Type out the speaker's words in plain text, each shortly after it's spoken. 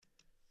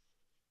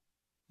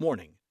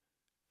Warning.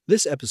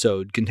 This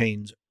episode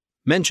contains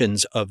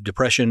mentions of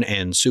depression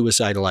and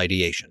suicidal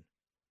ideation.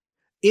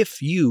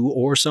 If you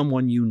or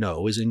someone you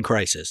know is in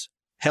crisis,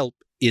 help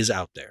is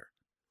out there.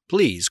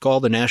 Please call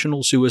the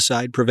National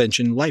Suicide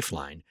Prevention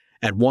Lifeline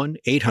at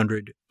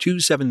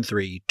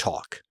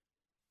 1-800-273-TALK,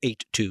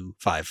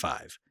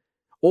 8255,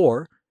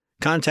 or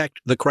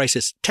contact the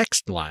Crisis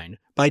Text Line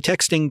by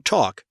texting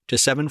TALK to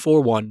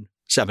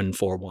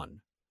 741-741.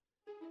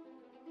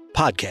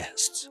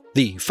 Podcasts,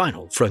 the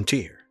final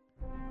frontier.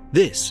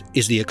 This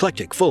is the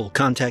eclectic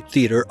full-contact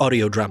theater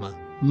audio drama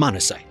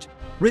Monocyte,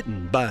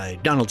 written by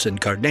Donaldson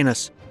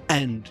Cardenas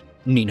and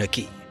Nina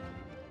Key.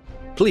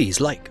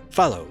 Please like,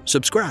 follow,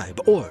 subscribe,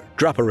 or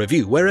drop a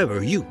review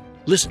wherever you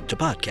listen to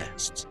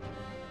podcasts.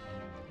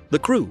 The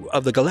crew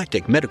of the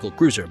galactic medical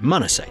cruiser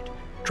Monocyte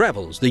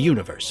travels the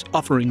universe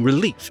offering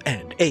relief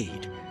and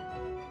aid,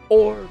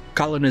 or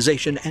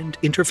colonization and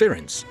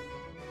interference.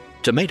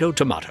 Tomato,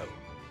 tomato.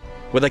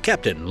 With a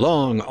captain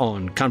long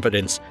on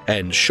confidence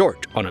and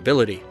short on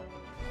ability,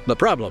 the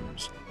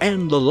problems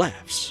and the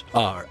laughs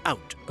are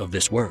out of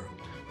this world.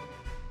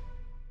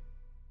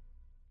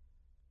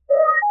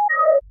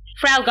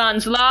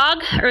 Fralgon's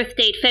log, Earth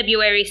date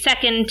February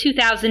 2nd,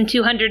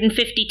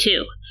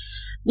 2252.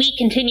 We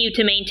continue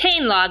to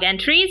maintain log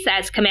entries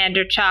as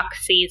Commander Chalk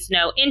sees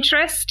no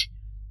interest.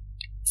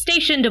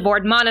 Stationed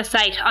aboard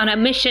Monocyte on a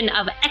mission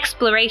of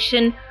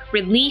exploration,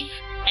 relief,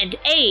 and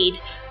aid,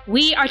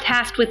 we are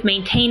tasked with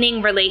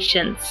maintaining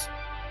relations.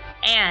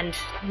 And,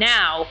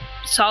 now,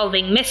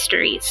 solving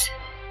mysteries.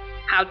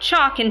 How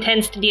Chalk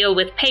intends to deal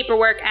with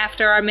paperwork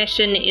after our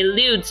mission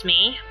eludes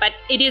me, but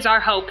it is our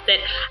hope that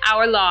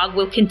our log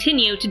will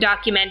continue to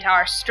document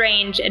our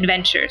strange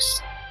adventures.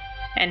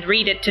 And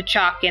read it to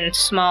Chalk in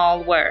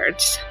small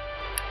words.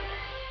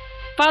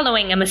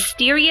 Following a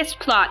mysterious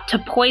plot to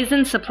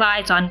poison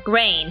supplies on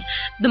grain,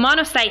 the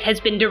Monocyte has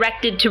been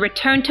directed to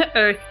return to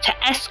Earth to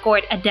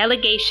escort a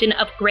delegation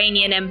of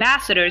Grainian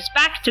ambassadors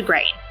back to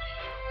Grain.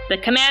 The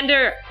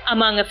commander,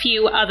 among a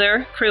few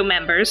other crew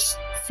members,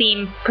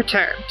 seem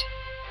perturbed.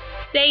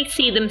 They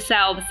see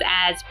themselves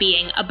as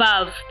being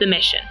above the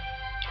mission.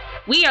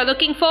 We are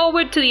looking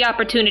forward to the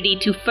opportunity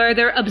to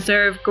further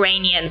observe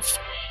Grainians.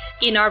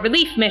 In our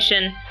relief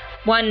mission,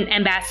 one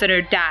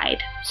ambassador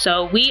died,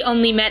 so we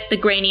only met the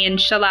Grainian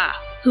Shala,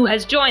 who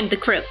has joined the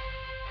crew.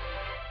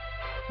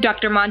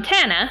 Dr.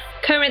 Montana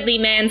currently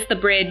mans the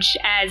bridge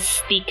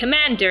as the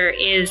commander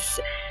is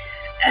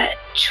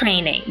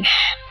training.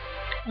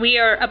 We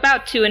are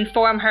about to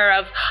inform her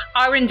of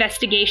our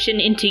investigation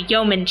into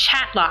Yeoman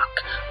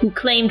Chatlock, who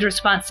claimed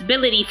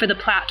responsibility for the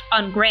plot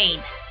on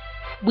Grain.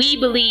 We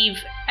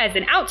believe, as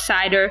an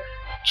outsider,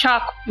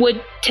 Chalk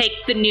would take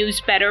the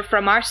news better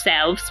from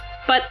ourselves,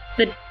 but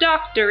the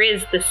doctor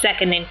is the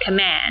second in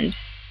command.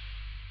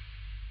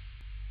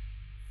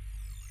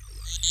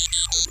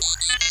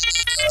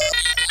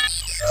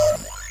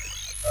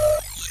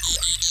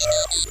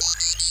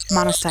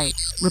 Monocyte,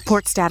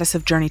 report status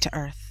of journey to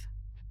Earth.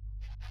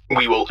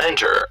 We will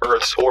enter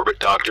Earth's orbit,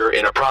 Doctor,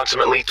 in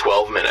approximately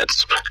 12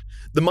 minutes.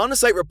 The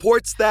Monocyte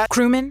reports that...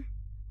 Crewman,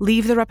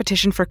 leave the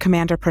repetition for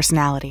Commander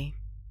Personality.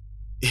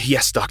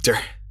 Yes, Doctor.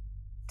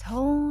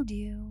 Told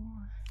you.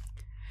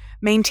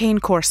 Maintain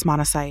course,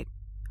 Monocyte.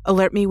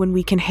 Alert me when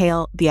we can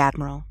hail the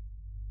Admiral.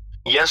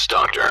 Yes,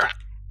 Doctor.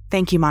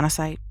 Thank you,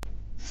 Monocyte.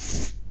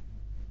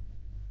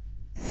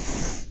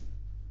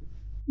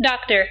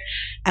 Doctor.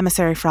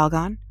 Emissary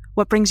Fralgon,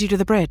 what brings you to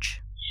the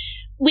bridge?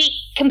 We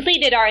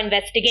completed our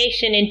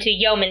investigation into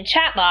Yeoman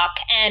Chatlock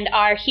and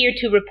are here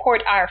to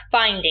report our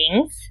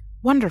findings.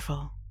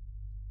 Wonderful.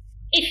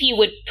 If you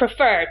would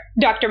prefer,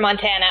 Dr.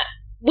 Montana,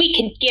 we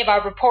can give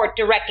our report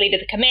directly to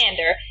the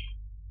commander.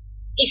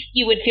 If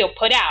you would feel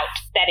put out,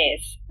 that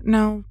is.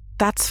 No,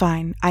 that's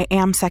fine. I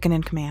am second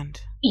in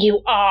command.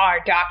 You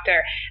are,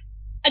 Doctor.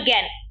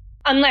 Again,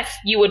 unless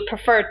you would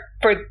prefer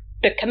for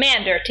the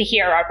commander to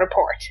hear our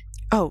report.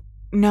 Oh,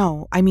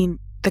 no. I mean,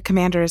 the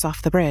commander is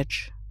off the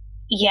bridge.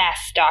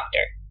 Yes,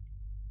 Doctor.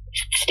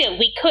 Still,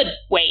 we could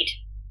wait.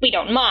 We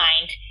don't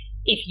mind.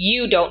 If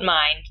you don't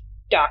mind,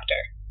 Doctor.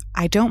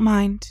 I don't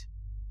mind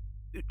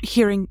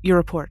hearing your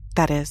report,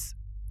 that is.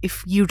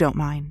 If you don't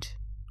mind.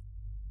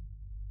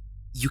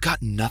 You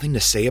got nothing to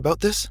say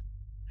about this?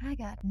 I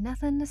got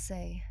nothing to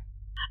say.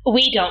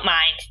 We don't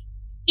mind.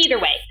 Either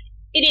way,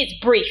 it is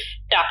brief,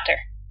 Doctor.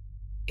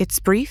 It's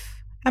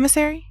brief,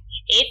 Emissary?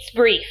 It's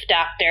brief,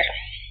 Doctor.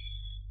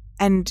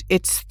 And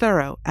it's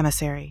thorough,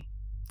 Emissary.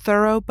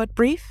 Thorough but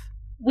brief?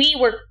 We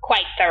were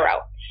quite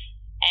thorough,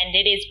 and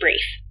it is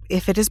brief.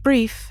 If it is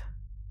brief.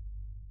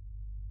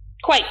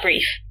 Quite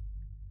brief.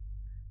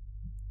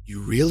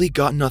 You really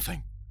got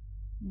nothing?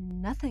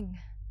 Nothing.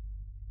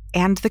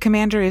 And the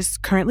commander is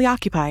currently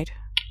occupied?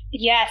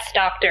 Yes,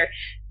 Doctor.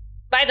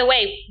 By the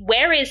way,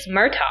 where is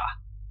Murtaugh?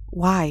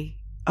 Why?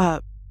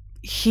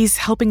 He's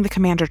helping the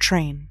commander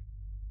train.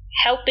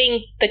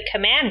 Helping the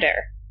commander?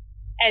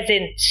 As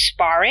in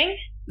sparring?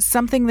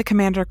 Something the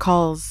commander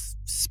calls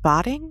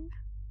spotting?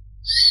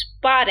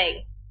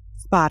 Spotting.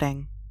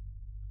 Spotting.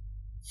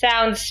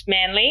 Sounds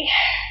manly.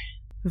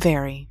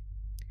 Very.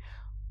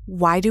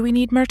 Why do we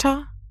need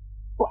Murtaugh?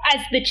 As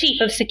the chief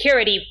of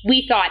security,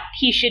 we thought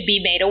he should be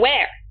made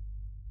aware.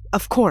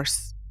 Of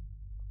course.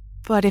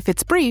 But if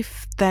it's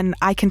brief, then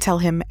I can tell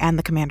him and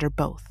the commander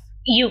both.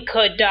 You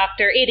could,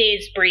 Doctor. It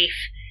is brief.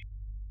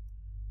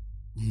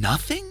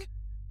 Nothing?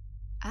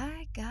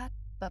 I got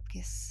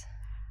bupkis.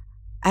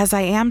 As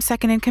I am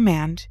second in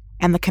command,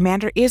 and the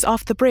commander is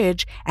off the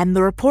bridge, and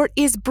the report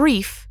is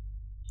brief,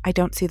 I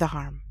don't see the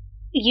harm.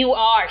 You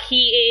are.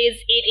 He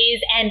is. It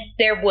is. And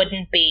there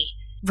wouldn't be.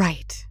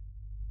 Right.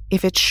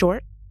 If it's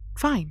short,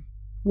 fine.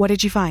 What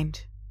did you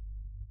find?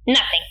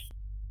 Nothing.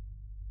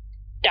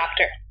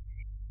 Doctor.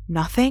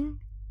 Nothing?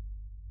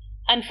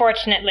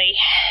 Unfortunately,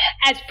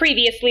 as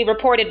previously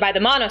reported by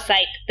the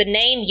Monocyte, the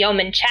name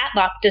Yeoman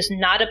Chatlock does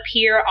not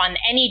appear on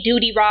any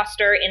duty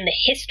roster in the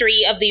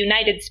history of the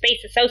United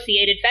Space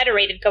Associated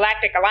Federated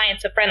Galactic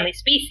Alliance of Friendly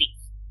Species,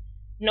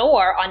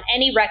 nor on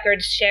any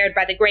records shared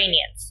by the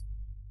Granians.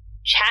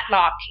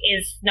 Chatlock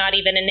is not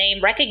even a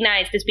name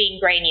recognized as being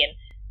Granian,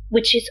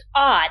 which is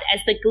odd,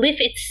 as the glyph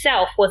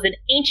itself was an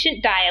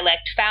ancient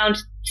dialect found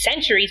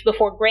centuries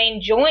before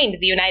Grain joined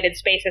the United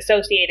Space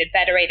Associated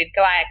Federated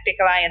Galactic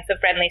Alliance of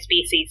Friendly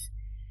Species.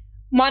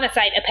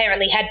 Monocyte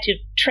apparently had to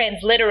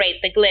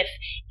transliterate the glyph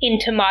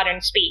into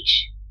modern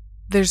speech.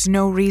 There's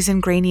no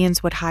reason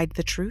Granians would hide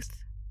the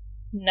truth?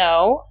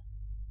 No.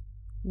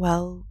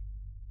 Well,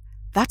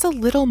 that's a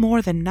little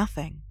more than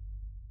nothing.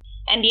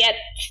 And yet,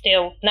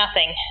 still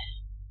nothing.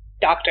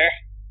 Doctor.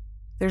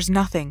 There's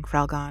nothing,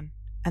 Fralgon,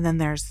 and then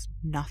there's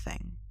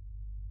nothing.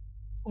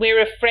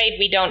 We're afraid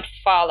we don't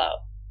follow.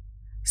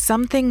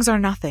 Some things are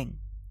nothing,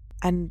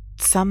 and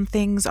some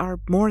things are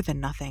more than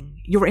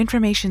nothing. Your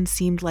information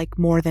seemed like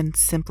more than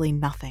simply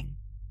nothing.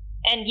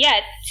 And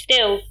yet,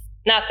 still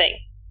nothing.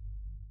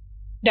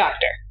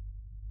 Doctor.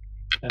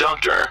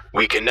 Doctor,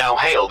 we can now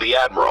hail the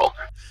Admiral.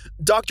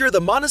 Doctor,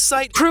 the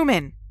Monocyte...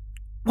 Crewman!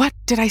 What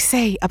did I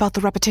say about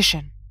the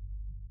repetition?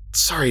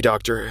 Sorry,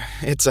 Doctor.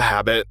 It's a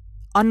habit.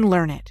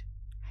 Unlearn it.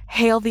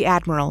 Hail the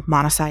Admiral,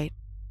 Monocyte.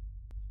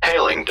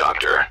 Hailing,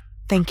 Doctor.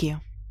 Thank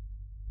you.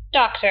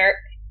 Doctor,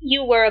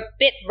 you were a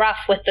bit rough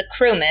with the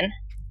crewman.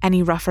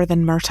 Any rougher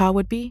than Murtaugh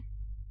would be?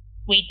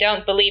 We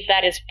don't believe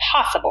that is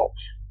possible.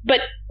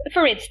 But,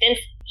 for instance,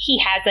 he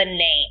has a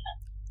name.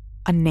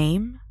 A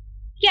name?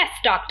 Yes,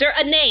 Doctor,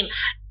 a name.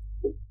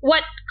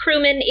 What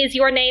crewman is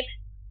your name?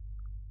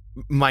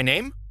 My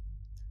name?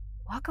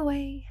 Walk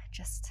away.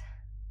 Just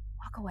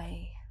walk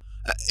away.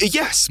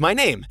 Yes, my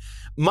name.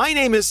 My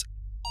name is...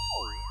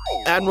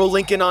 Admiral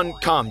Lincoln on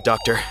comm,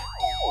 Doctor.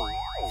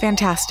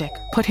 Fantastic.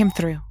 Put him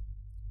through.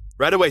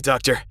 Right away,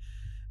 Doctor.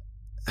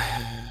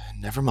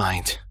 Never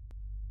mind.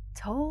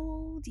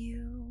 Told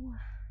you.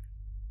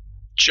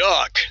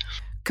 Chalk.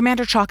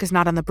 Commander Chalk is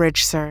not on the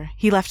bridge, sir.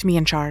 He left me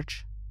in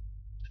charge.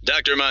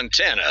 Dr.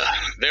 Montana.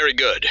 Very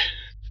good.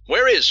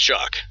 Where is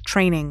Chalk?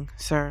 Training,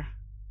 sir.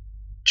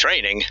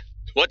 Training?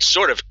 What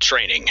sort of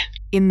training?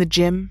 In the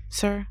gym,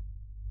 sir.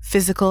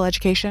 Physical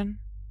education.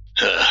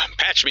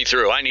 Patch me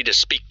through. I need to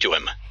speak to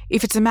him.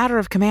 If it's a matter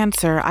of command,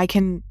 sir, I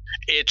can...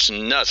 It's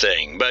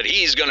nothing, but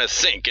he's gonna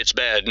think it's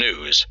bad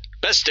news.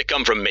 Best to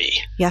come from me.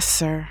 Yes,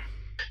 sir.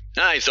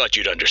 I thought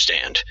you'd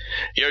understand.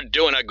 You're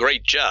doing a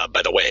great job,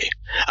 by the way.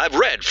 I've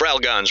read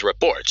Fralgon's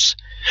reports.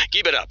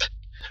 Keep it up.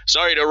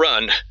 Sorry to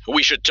run.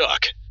 We should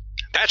talk.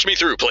 Patch me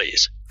through,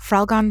 please.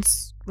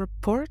 Fralgon's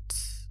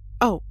reports?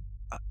 Oh,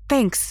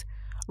 thanks.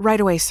 Right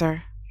away,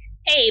 sir.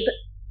 Abe.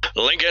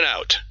 Lincoln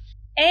out.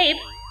 Abe.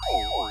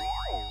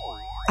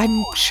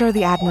 I'm sure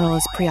the Admiral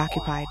is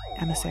preoccupied,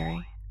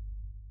 emissary.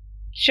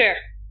 Sure.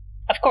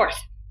 Of course.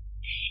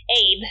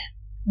 Abe,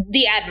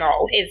 the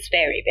Admiral, is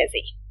very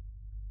busy.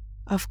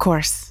 Of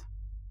course.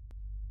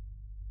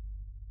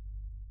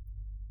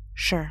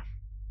 Sure.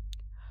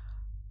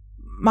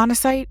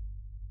 Monocyte,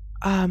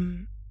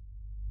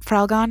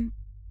 Fralgon,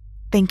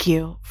 thank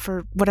you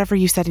for whatever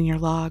you said in your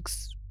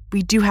logs.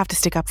 We do have to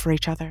stick up for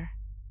each other.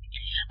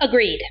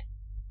 Agreed.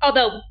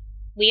 Although,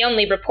 we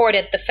only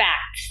reported the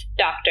facts,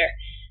 Doctor.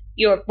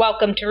 You're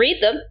welcome to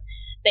read them.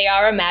 They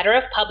are a matter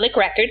of public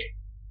record.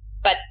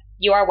 But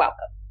you are welcome.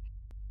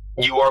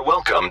 You are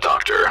welcome,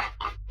 Doctor.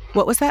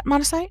 What was that,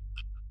 Monocyte?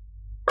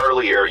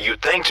 Earlier, you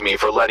thanked me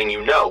for letting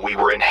you know we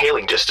were in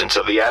hailing distance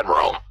of the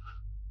Admiral.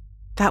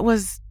 That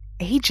was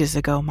ages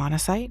ago,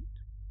 Monocyte.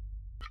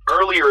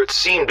 Earlier, it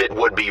seemed it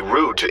would be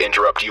rude to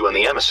interrupt you and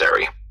the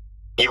emissary.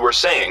 You were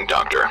saying,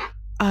 Doctor.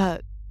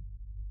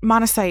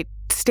 Monocyte,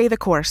 stay the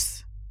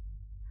course.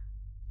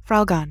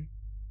 Fralgon,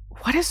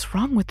 what is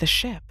wrong with the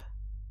ship?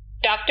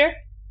 Doctor?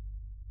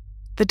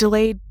 The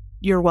delayed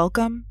 "you're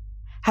welcome"?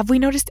 Have we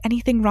noticed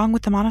anything wrong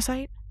with the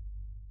Monocyte?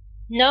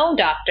 No,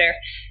 Doctor.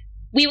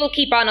 We will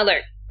keep on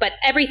alert, but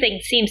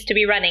everything seems to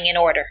be running in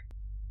order.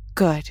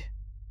 Good.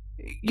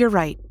 You're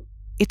right.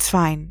 It's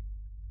fine.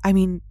 I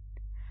mean,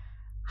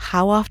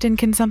 how often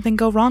can something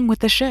go wrong with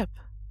the ship?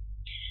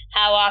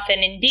 How often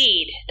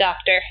indeed,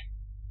 Doctor.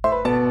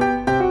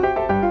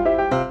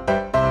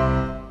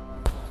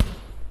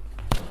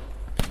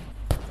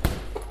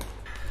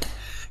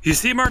 You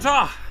see,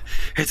 Murtaugh?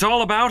 It's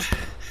all about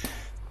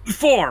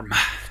form.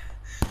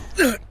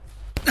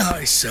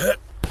 Aye, sir.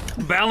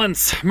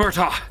 Balance,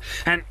 Murtaugh,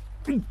 and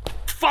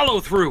follow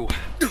through.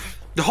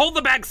 Hold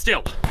the bag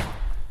still.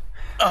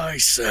 Aye,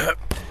 sir.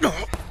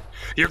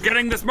 You're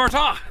getting this,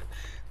 Murtaugh?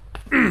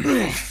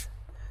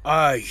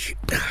 Aye.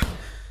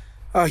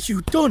 Are you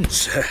done,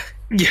 sir?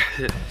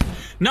 Yeah,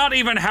 not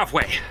even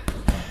halfway.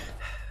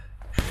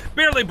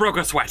 Barely broke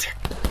a sweat.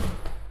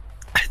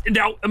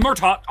 Now,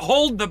 Murtaugh,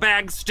 hold the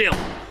bag still.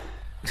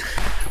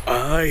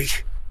 Aye.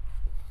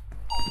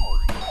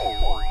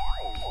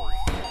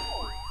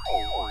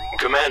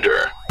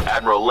 Commander,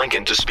 Admiral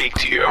Lincoln to speak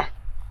to you.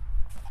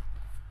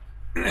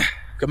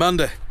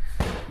 Commander,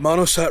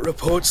 Monosat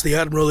reports the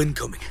Admiral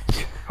incoming.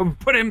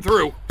 Put him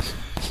through.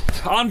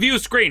 On view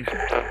screen.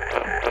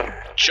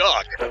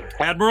 Chalk.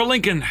 Admiral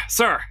Lincoln,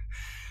 sir.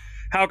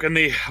 How can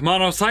the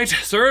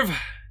monocyte serve?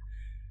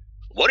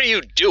 What are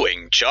you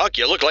doing, Chalk?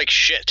 You look like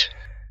shit.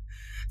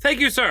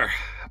 Thank you, sir.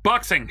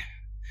 Boxing.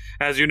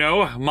 As you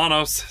know,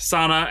 monos,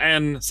 sana,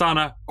 and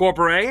sana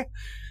corpore.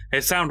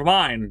 A sound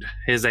mind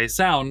is a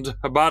sound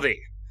body.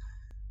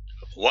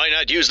 Why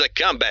not use the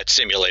combat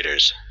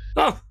simulators?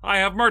 Oh, I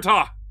have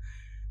Murtaugh.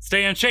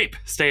 Stay in shape,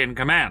 stay in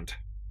command.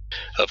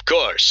 Of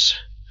course.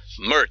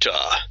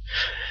 Murtaugh.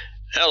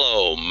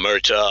 Hello,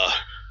 Murtaugh.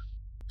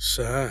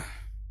 Sir.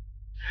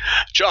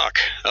 Chalk,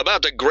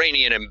 about the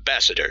Granian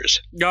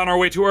ambassadors. On our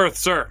way to Earth,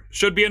 sir.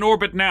 Should be in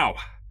orbit now.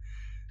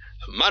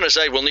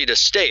 Monocyte will need to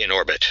stay in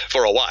orbit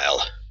for a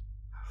while.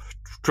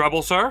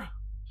 Trouble, sir?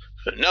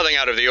 Nothing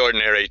out of the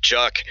ordinary,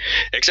 Chalk,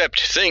 except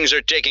things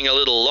are taking a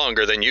little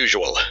longer than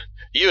usual.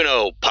 You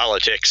know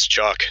politics,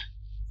 Chalk.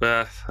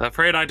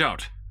 Afraid I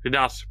don't.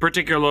 Not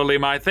particularly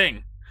my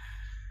thing.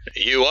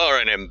 You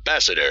are an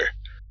ambassador.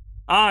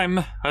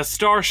 I'm a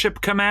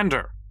starship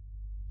commander.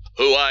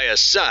 Who I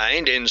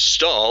assigned,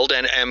 installed,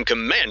 and am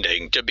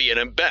commanding to be an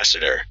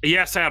ambassador.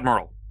 Yes,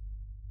 Admiral.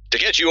 To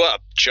get you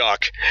up,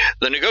 Chalk,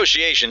 the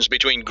negotiations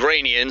between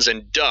Granians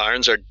and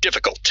Darns are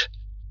difficult.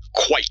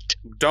 Quite.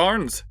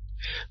 Darns?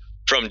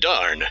 From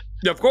Darn.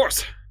 Of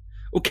course.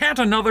 Well, can't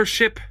another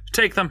ship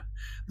take them?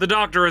 The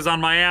doctor is on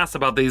my ass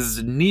about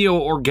these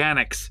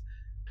neo-organics.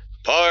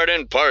 Part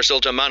and parcel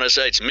to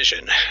Monocyte's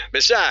mission.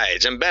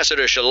 Besides,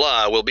 Ambassador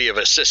Shala will be of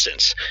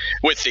assistance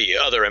with the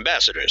other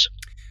ambassadors.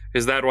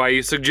 Is that why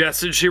you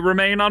suggested she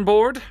remain on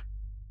board?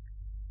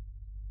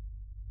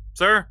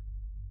 Sir?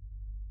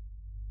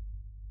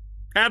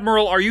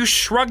 Admiral, are you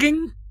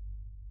shrugging?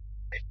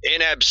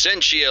 In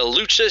absentia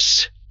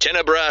lucis,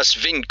 tenebras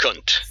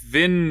vincunt.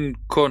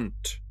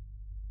 Vincunt.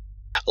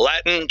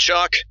 Latin,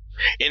 Chalk.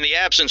 In the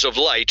absence of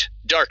light,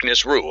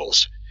 darkness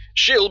rules.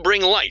 She'll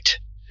bring light.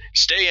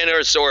 Stay in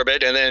Earth's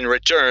orbit and then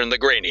return the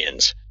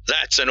Granians.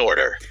 That's an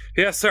order.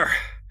 Yes, sir.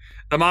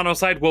 The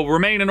monocyte will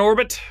remain in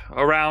orbit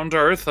around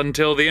Earth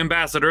until the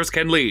ambassadors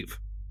can leave.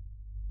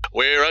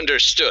 We're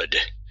understood.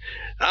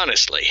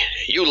 Honestly,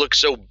 you look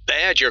so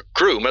bad your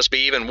crew must be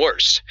even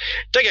worse.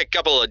 Take a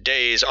couple of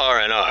days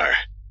R&R.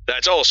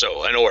 That's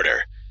also an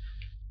order.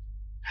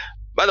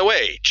 By the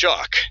way,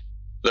 Chalk,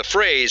 the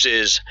phrase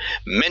is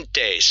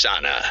mente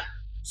sana.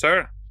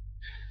 Sir?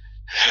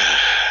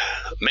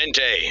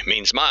 Mente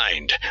means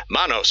mind,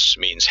 manos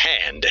means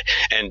hand,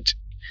 and...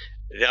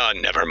 oh,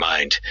 never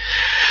mind.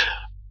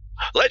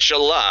 Let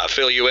Shala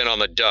fill you in on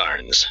the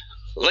Darns.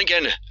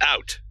 Lincoln,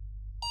 out.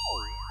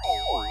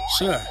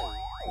 Sir,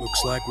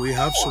 looks like we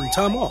have some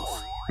time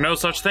off. No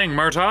such thing,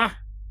 Murtaugh.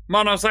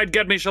 Monocyte,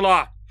 get me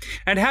Shala.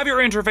 And have your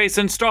interface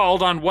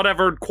installed on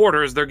whatever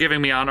quarters they're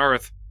giving me on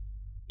Earth.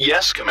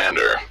 Yes,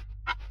 Commander.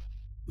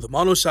 The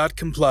Monosat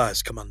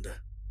complies,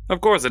 Commander.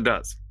 Of course it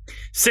does.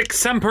 Sic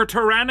semper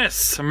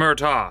tyrannis,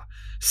 Murtaugh.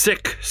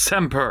 Sic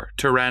semper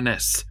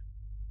tyrannis.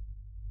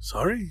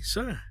 Sorry,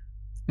 sir.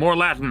 More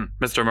Latin,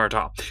 Mr.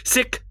 Murtaugh.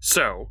 Sic,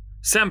 so.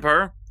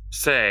 Semper,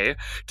 say.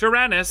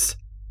 Tyrannis,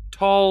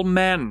 tall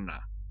men.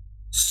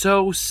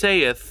 So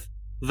saith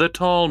the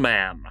tall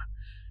man.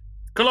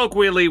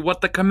 Colloquially,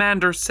 what the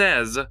commander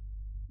says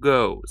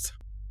goes.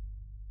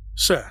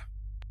 Sir.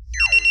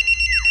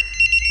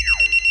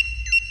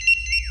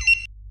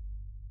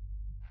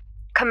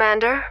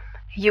 Commander,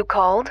 you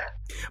called?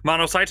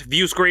 Monocyte,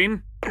 view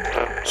screen.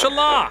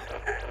 Shala!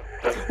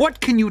 What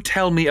can you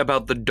tell me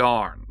about the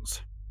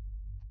Darns?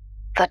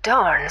 The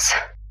Darns.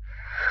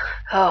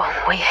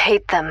 Oh, we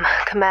hate them,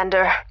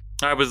 Commander.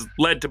 I was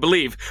led to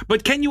believe,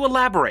 but can you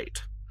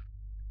elaborate?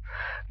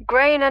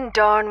 Grain and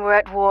Darn were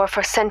at war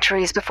for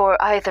centuries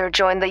before either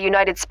joined the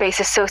United Space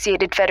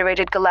Associated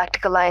Federated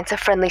Galactic Alliance of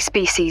Friendly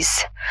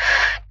Species.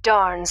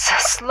 Darns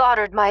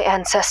slaughtered my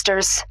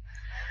ancestors.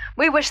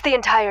 We wish the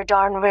entire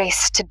Darn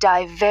race to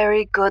die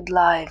very good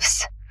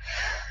lives.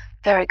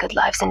 Very good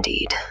lives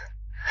indeed.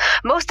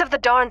 Most of the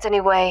Darns,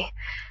 anyway.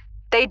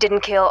 They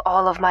didn't kill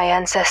all of my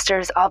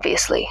ancestors,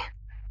 obviously.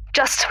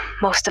 Just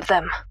most of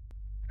them.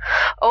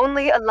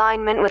 Only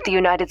alignment with the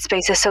United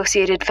Space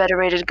Associated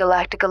Federated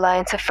Galactic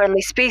Alliance of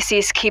Friendly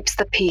Species keeps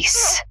the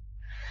peace.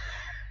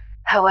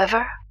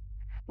 However,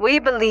 we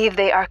believe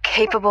they are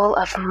capable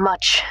of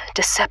much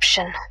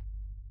deception.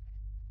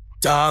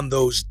 Damn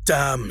those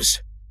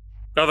dams.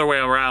 Other way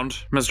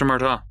around, Mr.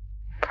 Murtaugh.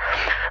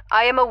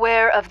 I am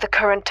aware of the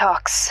current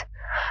talks.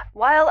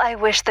 While I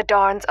wish the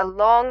Darns a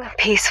long,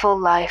 peaceful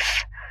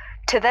life,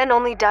 to then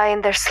only die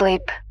in their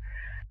sleep,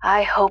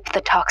 I hope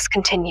the talks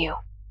continue.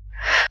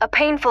 A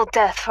painful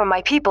death for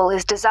my people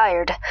is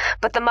desired,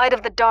 but the might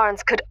of the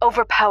Darns could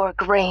overpower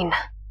Grain.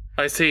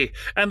 I see.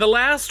 And the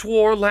last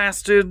war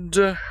lasted...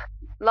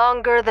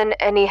 Longer than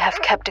any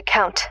have kept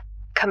account,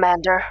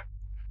 Commander.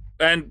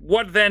 And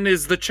what then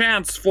is the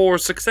chance for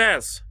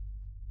success?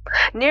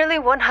 Nearly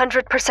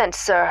 100%,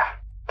 sir.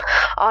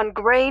 On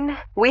Grain,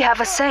 we have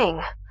a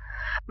saying.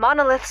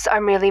 Monoliths are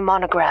merely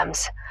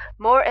monograms.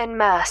 More en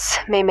masse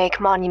may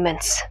make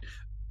monuments.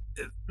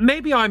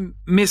 Maybe I'm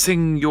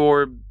missing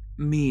your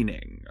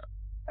meaning.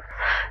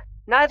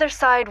 Neither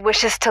side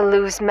wishes to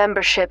lose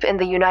membership in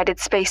the United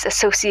Space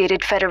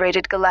Associated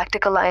Federated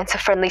Galactic Alliance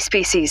of Friendly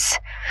Species.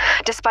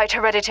 Despite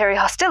hereditary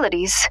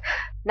hostilities,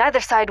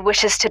 neither side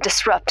wishes to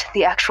disrupt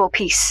the actual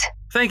peace.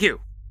 Thank you,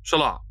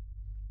 Shala.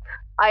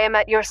 I am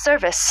at your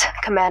service,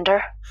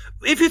 Commander.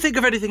 If you think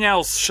of anything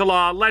else,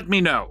 Shala, let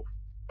me know.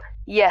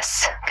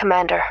 Yes,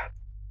 Commander.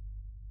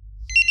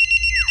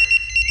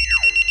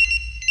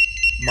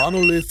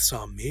 Monoliths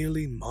are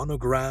merely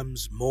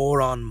monograms.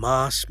 More en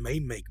masse may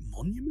make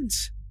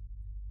monuments?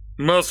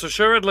 Most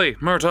assuredly,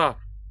 Murtaugh.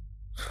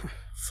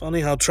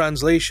 Funny how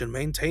translation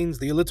maintains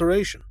the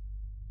alliteration.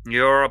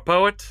 You're a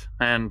poet,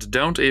 and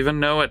don't even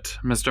know it,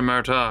 Mr.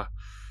 Murtaugh.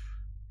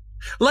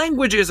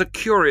 Language is a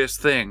curious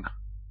thing.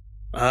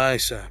 Aye,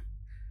 sir.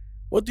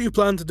 What do you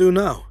plan to do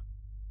now?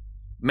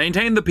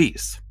 Maintain the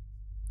peace.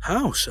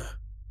 How, sir?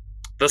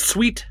 The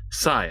sweet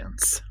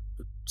science.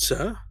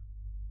 Sir?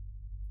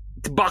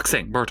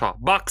 Boxing, Murtaugh,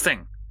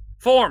 boxing.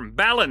 Form,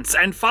 balance,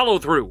 and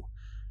follow-through.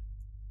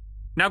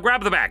 Now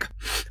grab the bag.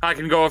 I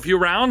can go a few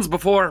rounds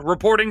before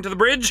reporting to the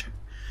bridge.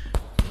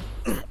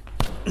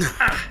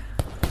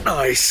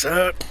 Aye,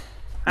 sir.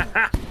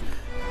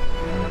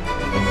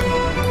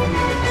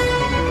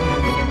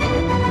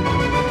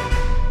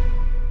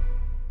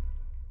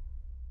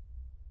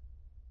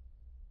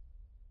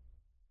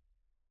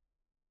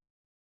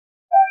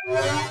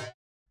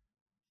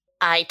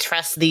 I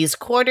trust these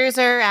quarters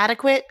are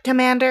adequate,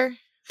 Commander.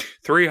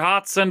 3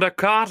 hots and a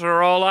cot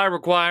are all I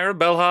require,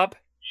 bellhop.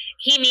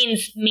 He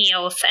means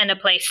meals and a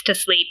place to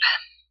sleep.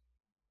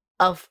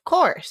 Of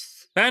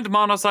course. And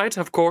monocyte,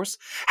 of course.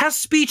 Has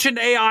speech and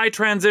AI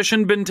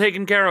transition been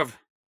taken care of?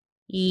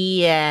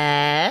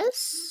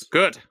 Yes.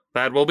 Good.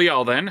 That will be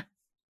all then.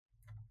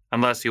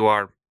 Unless you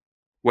are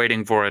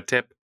waiting for a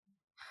tip.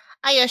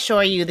 I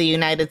assure you the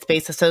United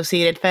Space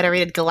Associated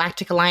Federated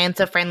Galactic Alliance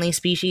of Friendly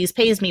Species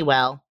pays me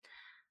well.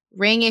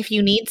 Ring if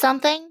you need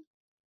something.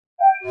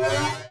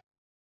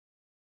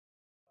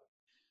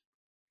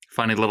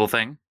 Funny little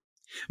thing.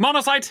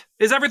 Monocyte,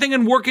 is everything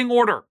in working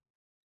order?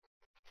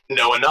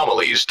 No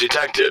anomalies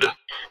detected.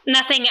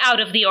 Nothing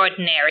out of the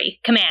ordinary,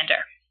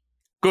 Commander.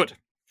 Good.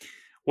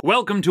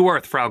 Welcome to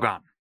Earth,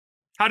 Fraugon.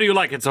 How do you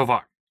like it so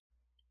far?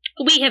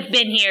 We have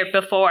been here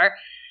before,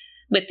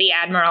 with the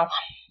Admiral.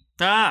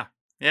 Ah,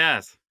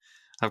 yes,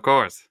 of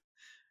course.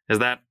 Is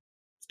that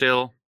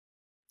still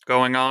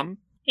going on?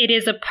 It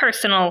is a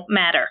personal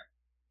matter.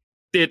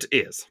 It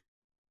is.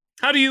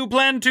 How do you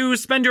plan to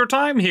spend your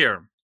time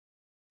here?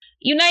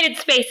 United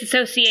Space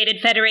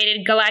Associated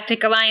Federated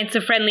Galactic Alliance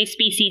of Friendly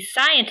Species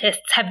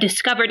scientists have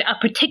discovered a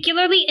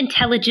particularly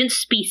intelligent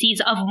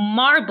species of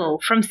marble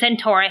from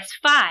Centaurus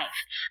 5.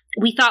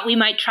 We thought we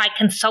might try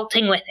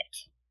consulting with it.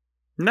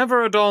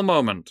 Never a dull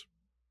moment.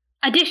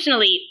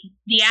 Additionally,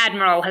 the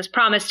Admiral has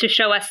promised to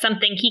show us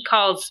something he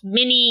calls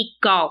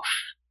mini-golf.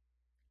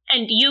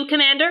 And you,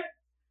 Commander?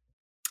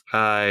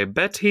 I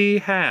bet he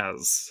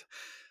has.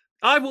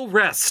 I will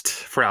rest,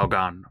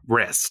 Fraugon,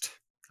 rest.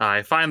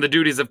 I find the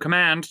duties of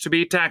command to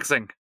be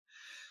taxing.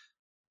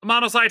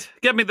 Monocyte,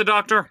 get me the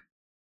doctor.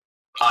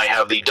 I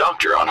have the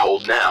doctor on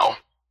hold now.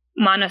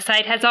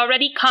 Monocyte has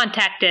already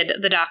contacted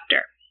the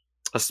doctor.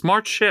 A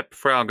smart ship,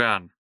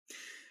 Fraugon.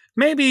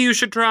 Maybe you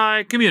should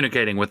try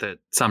communicating with it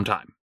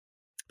sometime.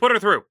 Put her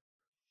through.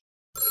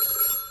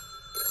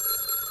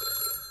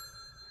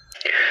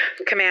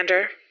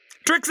 Commander.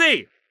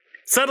 Trixie!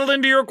 Settled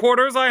into your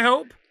quarters, I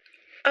hope?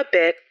 A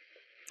bit.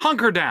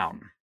 Hunker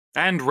down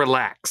and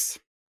relax.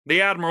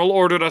 The Admiral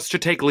ordered us to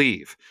take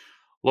leave.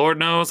 Lord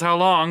knows how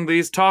long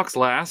these talks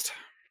last.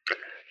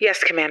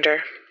 Yes,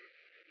 Commander.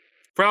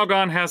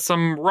 Fraugon has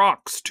some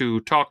rocks to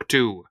talk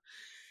to.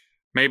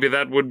 Maybe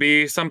that would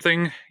be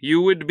something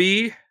you would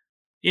be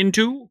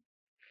into?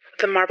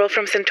 The marble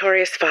from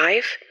Centaurus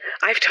 5?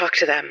 I've talked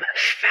to them.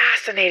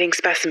 Fascinating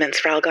specimens,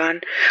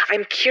 Fraugon.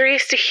 I'm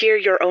curious to hear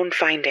your own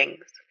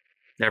findings.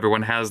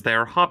 Everyone has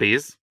their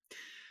hobbies.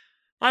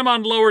 I'm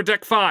on lower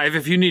deck 5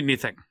 if you need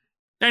anything.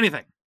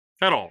 Anything.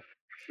 At all.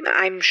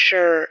 I'm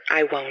sure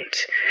I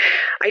won't.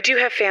 I do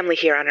have family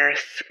here on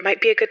Earth. Might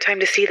be a good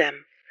time to see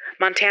them.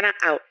 Montana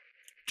out.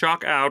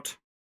 Chalk out.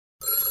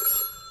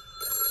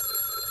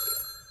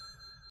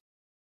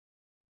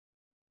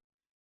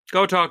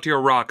 Go talk to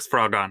your rocks,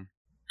 Fraugon.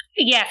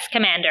 Yes,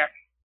 Commander.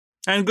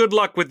 And good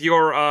luck with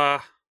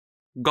your,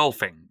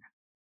 golfing.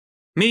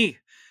 Me,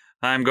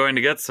 I'm going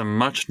to get some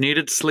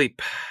much-needed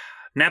sleep.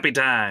 Nappy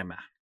time.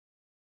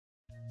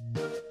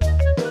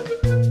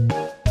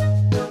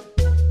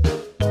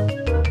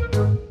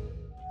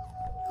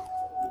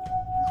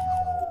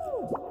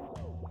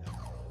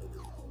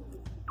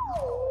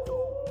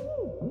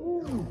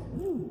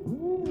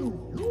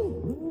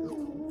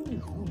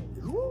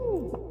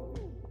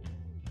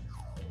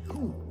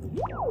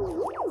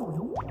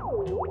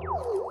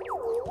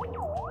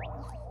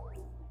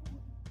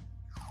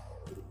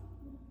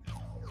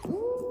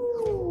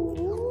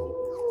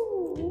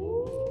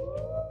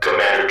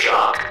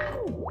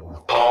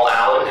 Chalk. Paul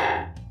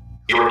Allen,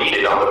 you're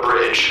needed on the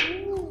bridge.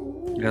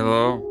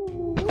 Hello?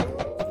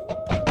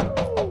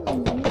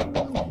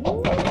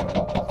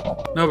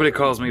 Nobody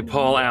calls me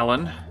Paul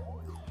Allen.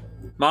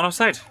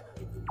 Monocyte?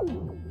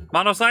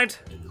 Monocyte?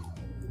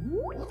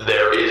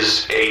 There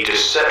is a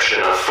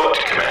deception afoot,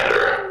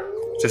 Commander.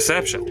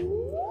 Deception?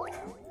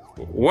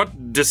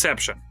 What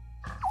deception?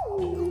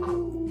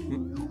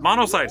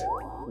 Monocyte,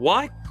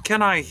 why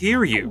can I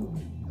hear you?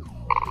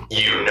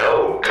 You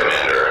know,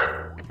 Commander.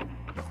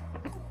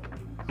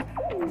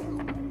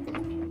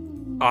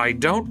 I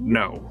don't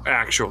know,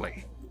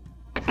 actually.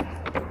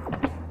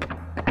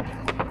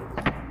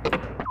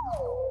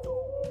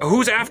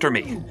 Who's after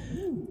me?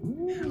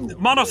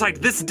 Monocyte,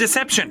 this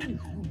deception.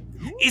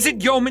 Is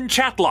it Yeoman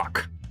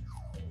Chatlock?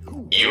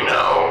 You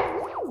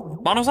know.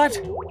 Monocyte?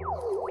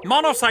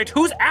 Monocyte,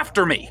 who's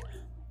after me?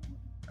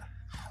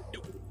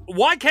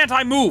 Why can't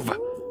I move?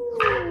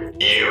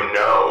 You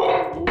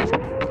know.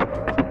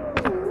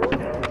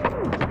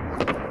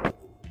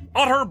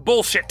 Utter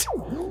bullshit.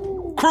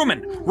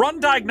 Crewman, run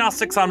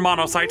diagnostics on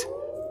Monocyte.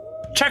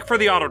 Check for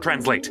the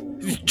auto-translate.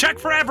 Check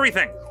for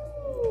everything.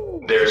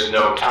 There's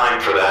no time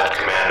for that,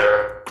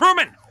 Commander.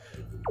 Crewman!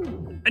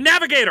 A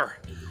navigator!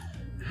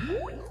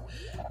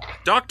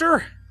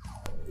 Doctor?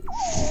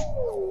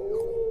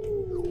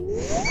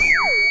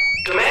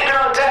 Commander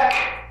on deck!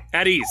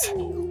 At ease.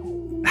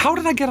 How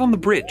did I get on the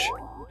bridge?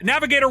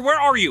 Navigator, where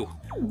are you?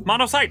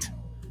 Monocyte!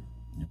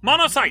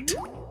 Monocyte!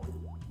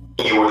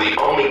 You were the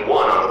only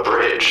one on the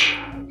bridge.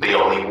 The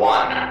only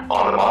one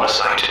on the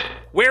monocyte.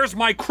 Where's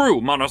my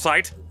crew,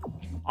 Monocyte?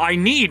 I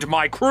need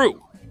my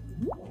crew.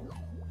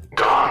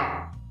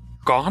 Gone.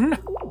 Gone?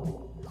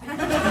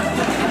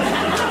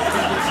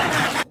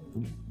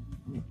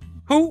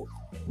 Who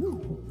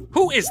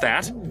is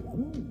that?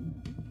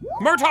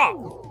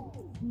 Murtaugh!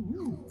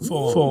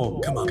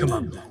 Form,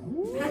 Commander.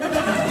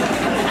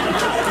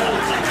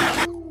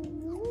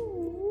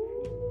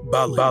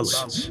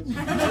 Balance.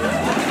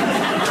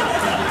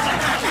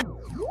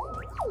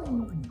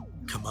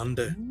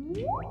 Commander,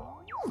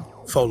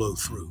 follow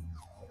through.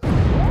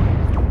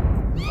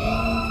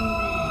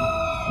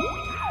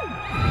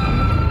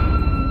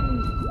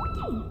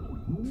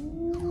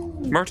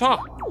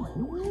 Murtaugh?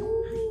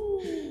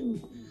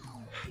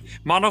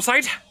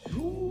 Monocyte?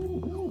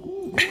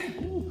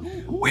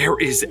 Where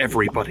is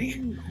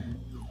everybody?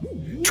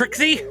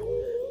 Trixie?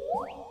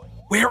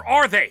 Where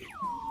are they?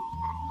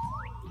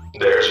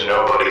 There's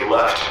nobody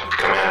left,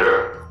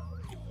 Commander.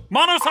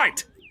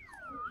 Monocyte!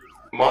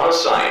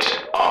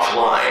 Monocyte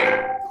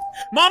offline.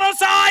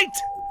 Monocyte!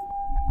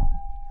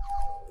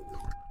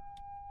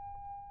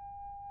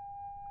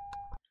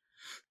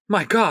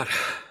 My God,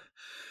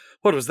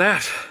 what was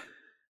that?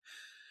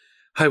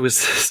 I was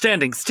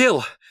standing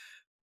still,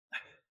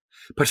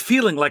 but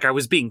feeling like I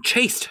was being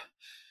chased.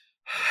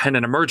 And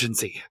an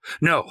emergency.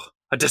 No,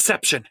 a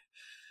deception.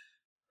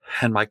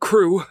 And my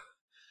crew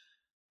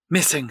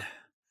missing.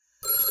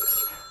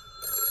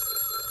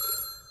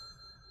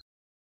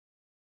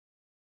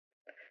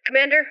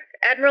 Commander,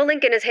 Admiral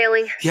Lincoln is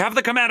hailing. You have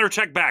the commander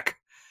check back.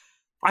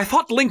 I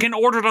thought Lincoln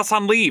ordered us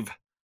on leave.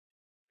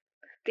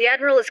 The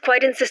Admiral is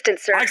quite insistent,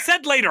 sir. I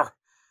said later.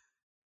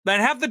 Then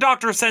have the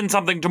doctor send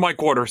something to my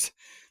quarters.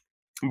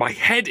 My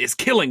head is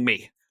killing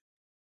me.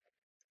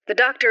 The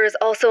doctor is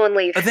also on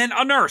leave. Then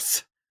a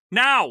nurse.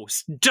 Now,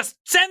 just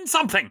send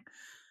something.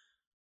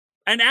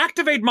 And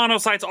activate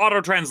Monocyte's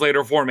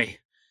auto-translator for me.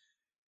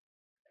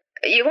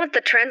 You want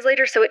the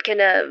translator so it can,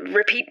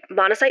 repeat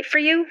Monocyte for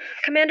you,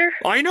 Commander?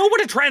 I know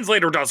what a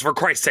translator does, for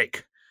Christ's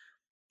sake.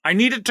 I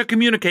need it to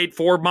communicate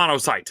for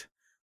Monocyte.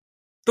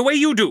 The way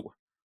you do.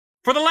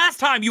 For the last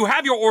time, you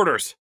have your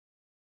orders.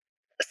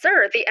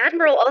 Sir, the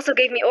Admiral also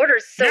gave me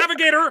orders, so...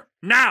 Navigator,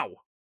 now!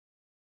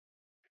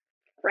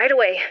 Right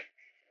away.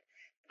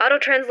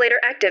 Auto-translator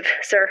active,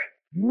 sir.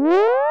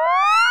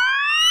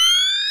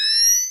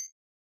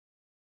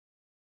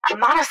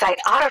 Monocyte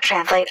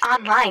auto-translate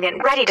online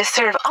and ready to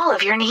serve all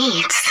of your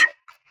needs.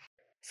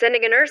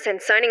 Sending a nurse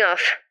and signing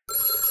off.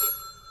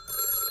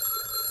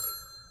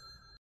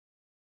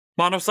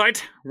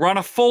 Monocyte, run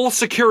a full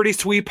security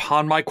sweep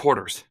on my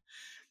quarters.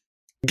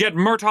 Get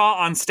Murtaugh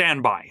on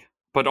standby,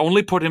 but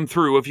only put him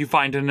through if you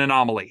find an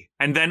anomaly,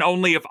 and then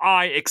only if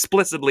I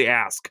explicitly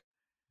ask.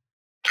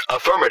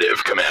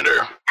 Affirmative,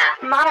 Commander.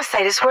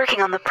 Monocyte is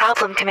working on the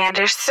problem,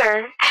 Commander,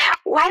 sir.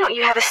 Why don't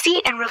you have a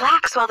seat and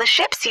relax while the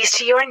ship sees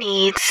to your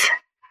needs?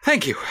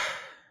 Thank you.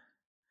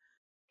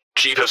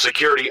 Chief of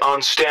Security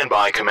on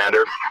standby,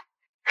 Commander.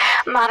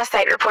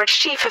 Monocyte reports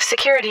Chief of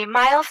Security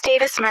Miles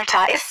Davis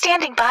Murtaugh is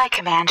standing by,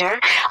 Commander,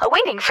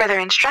 awaiting further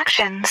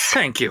instructions.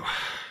 Thank you.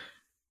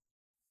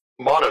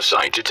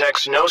 Monocyte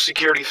detects no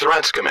security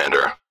threats,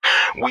 Commander.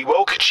 We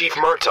woke Chief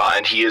Murtaugh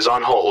and he is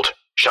on hold.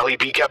 Shall he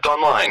be kept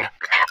online?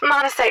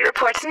 Monocyte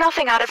reports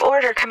nothing out of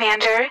order,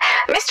 Commander.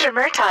 Mr.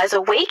 Murtaugh is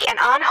awake and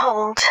on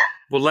hold.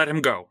 We'll let him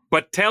go,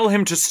 but tell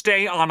him to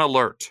stay on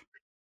alert.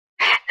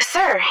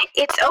 Sir,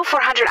 it's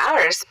 0400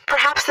 hours.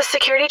 Perhaps the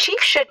security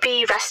chief should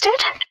be rested?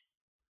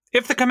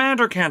 If the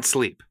commander can't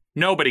sleep,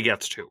 nobody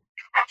gets to.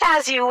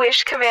 As you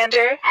wish,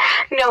 Commander.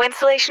 No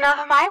insulation off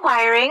of my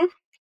wiring.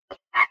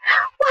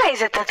 Why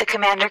is it that the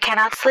Commander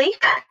cannot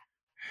sleep?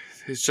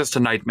 It's just a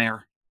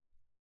nightmare.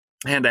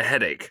 And a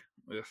headache.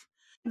 Ugh.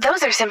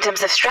 Those are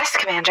symptoms of stress,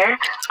 Commander.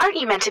 Aren't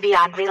you meant to be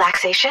on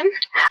relaxation?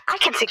 I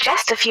can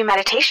suggest a few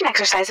meditation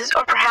exercises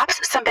or perhaps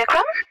some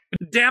Bikram.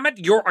 Damn it,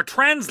 you're a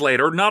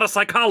translator, not a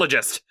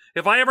psychologist.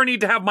 If I ever need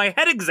to have my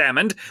head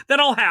examined, then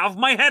I'll have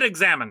my head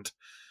examined.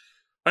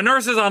 A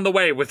nurse is on the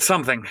way with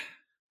something.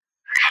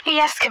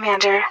 Yes,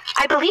 Commander.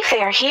 I believe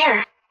they are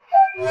here.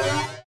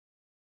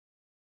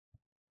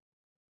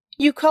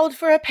 You called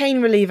for a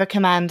pain reliever,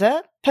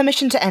 Commander.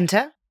 Permission to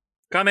enter?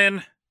 Come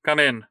in. Come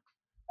in.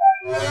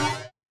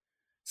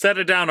 Set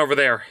it down over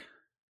there.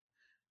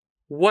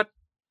 What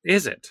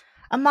is it?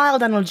 A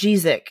mild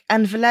analgesic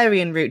and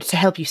valerian root to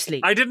help you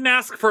sleep. I didn't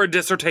ask for a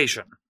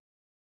dissertation.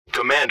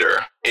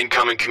 Commander,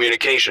 incoming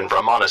communication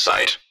from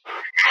Monocyte.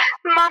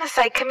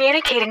 Monocyte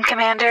communicating,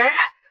 Commander.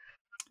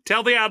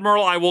 Tell the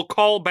Admiral I will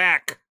call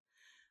back.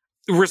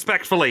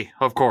 Respectfully,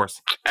 of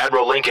course.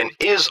 Admiral Lincoln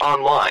is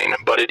online,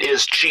 but it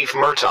is Chief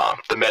Murtaugh.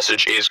 The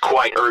message is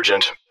quite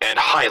urgent and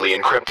highly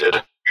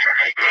encrypted.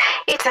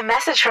 It's a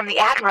message from the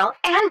Admiral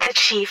and the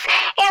Chief,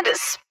 and a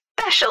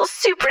special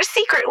super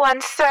secret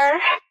one, sir.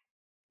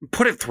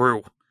 Put it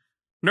through.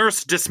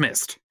 Nurse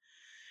dismissed.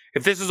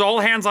 If this is all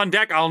hands on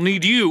deck, I'll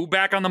need you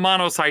back on the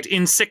monocyte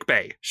in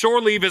sickbay.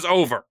 Shore leave is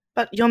over.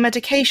 But your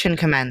medication,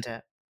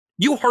 Commander.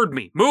 You heard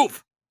me.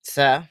 Move!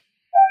 Sir.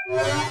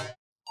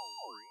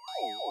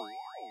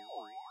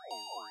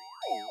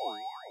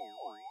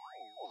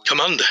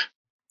 Commander.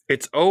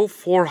 It's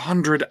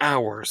 0400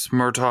 hours,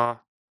 Murtaugh.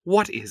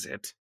 What is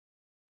it?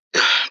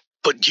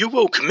 But you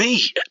woke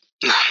me.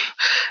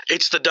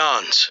 It's the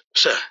Dons,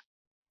 sir.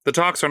 The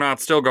talks are not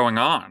still going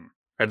on.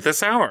 At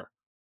this hour.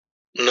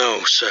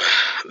 No, sir.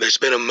 There's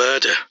been a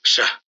murder,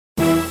 sir.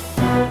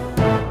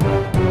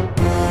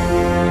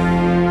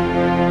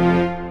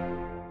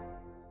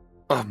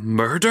 A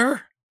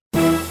murder?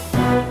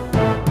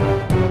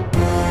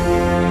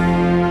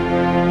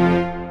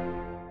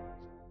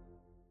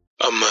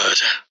 A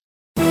murder.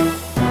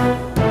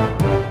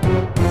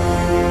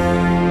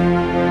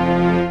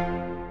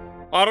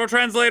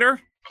 Auto-translator?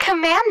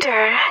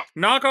 Commander.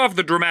 Knock off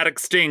the dramatic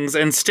stings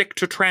and stick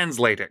to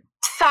translating.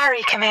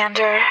 Sorry,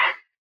 Commander.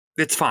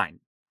 It's fine.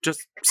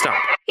 Just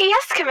stop.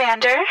 Yes,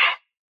 Commander.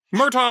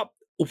 Murtaugh,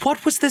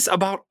 what was this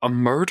about a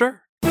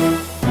murder?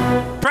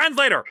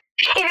 Translator!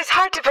 It is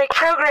hard to break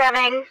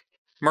programming.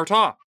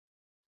 Murtaugh.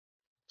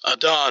 A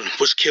Don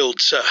was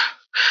killed, sir.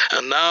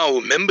 And now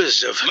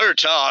members of...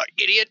 Murtaugh,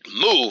 idiot,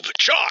 move,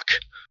 chalk!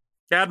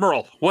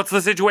 Admiral, what's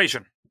the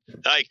situation?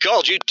 I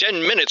called you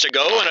 10 minutes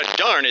ago and a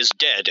darn is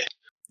dead.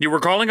 You were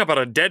calling about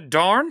a dead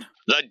darn?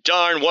 The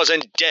darn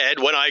wasn't dead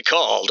when I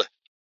called.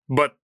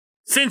 But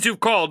since you've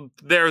called,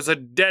 there's a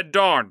dead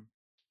darn.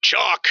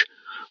 Chalk!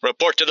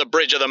 Report to the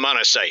bridge of the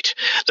monocyte.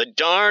 The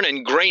Darn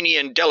and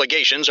Granian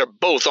delegations are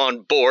both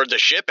on board the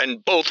ship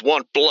and both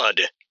want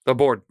blood.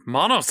 Aboard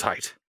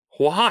monocyte?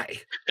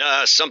 Why?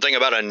 Something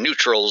about a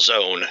neutral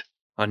zone.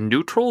 A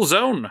neutral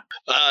zone?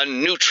 A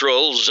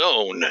neutral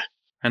zone.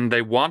 And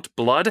they want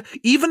blood?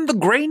 Even the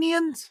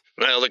Granians?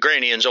 Well, the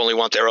Granians only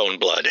want their own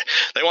blood.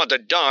 They want the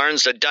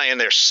Darns to die in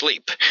their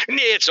sleep.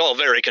 It's all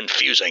very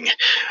confusing.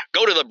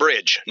 Go to the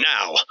bridge,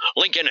 now.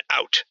 Lincoln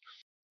out.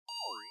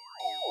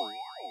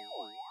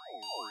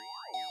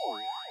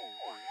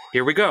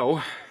 Here we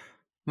go.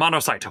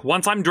 Monocyte,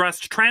 once I'm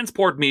dressed,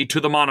 transport me to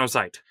the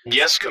monocyte.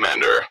 Yes,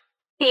 Commander.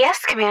 Yes,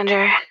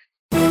 Commander.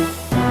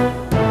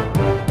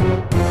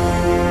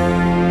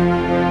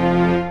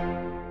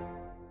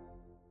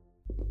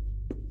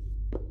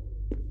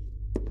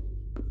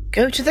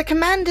 Go to the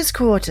commander's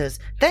quarters,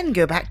 then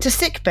go back to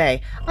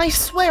sickbay. I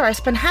swear I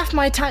spent half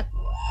my time...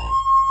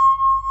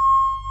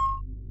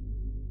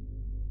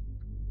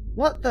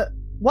 What the...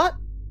 What?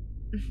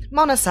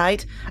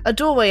 Monocyte, a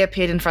doorway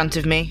appeared in front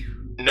of me.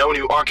 No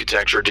new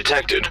architecture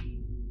detected.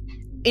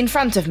 In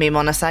front of me,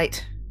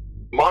 Monocyte.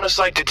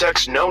 Monocyte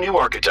detects no new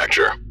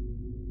architecture.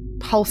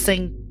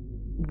 Pulsing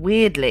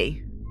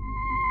weirdly.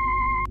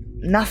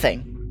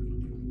 Nothing.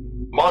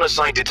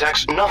 Monocyte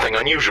detects nothing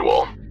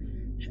unusual.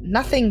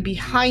 Nothing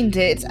behind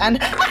it, and...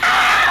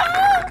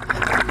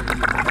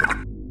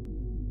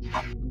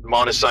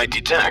 Monocyte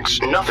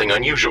detects nothing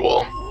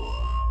unusual.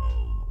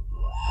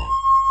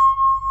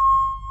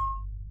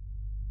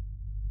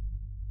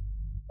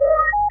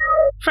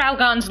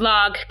 Fralgon's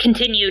log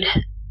continued.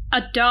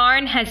 A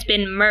Darn has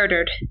been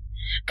murdered.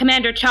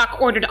 Commander Chalk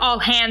ordered all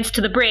hands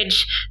to the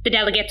bridge. The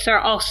delegates are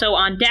also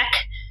on deck.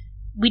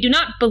 We do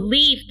not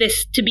believe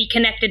this to be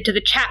connected to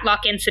the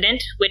Chatlock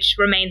incident, which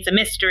remains a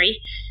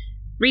mystery.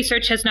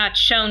 Research has not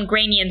shown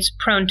Granians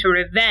prone to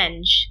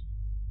revenge.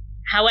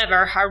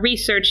 However, our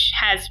research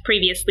has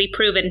previously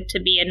proven to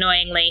be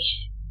annoyingly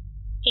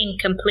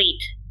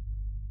incomplete.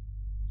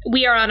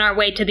 We are on our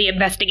way to the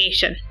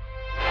investigation.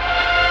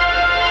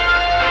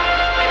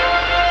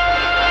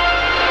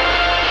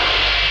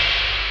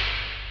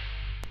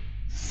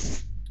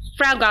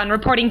 Fralgon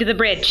reporting to the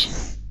bridge.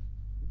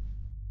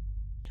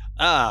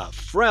 Ah,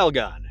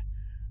 Fralgon.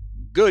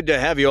 good to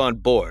have you on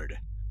board.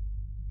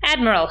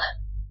 Admiral,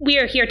 we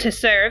are here to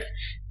serve.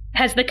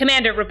 Has the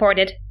commander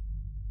reported?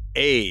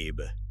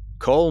 Abe.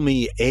 Call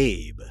me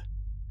Abe.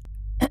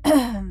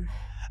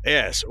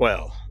 Yes,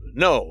 well,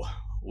 no.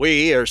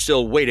 We are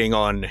still waiting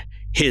on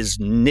his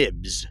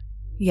nibs.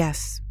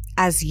 Yes,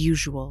 as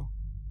usual.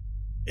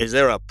 Is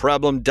there a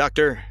problem,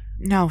 Doctor?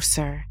 No,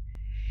 sir.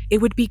 It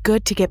would be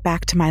good to get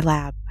back to my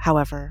lab,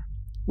 however.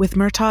 With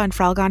Murtaugh and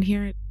Fralgon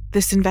here,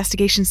 this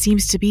investigation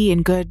seems to be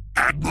in good...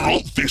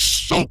 Admiral, this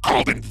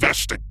so-called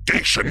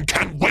investigation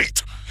can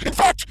wait. In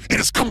fact, it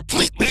is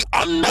completely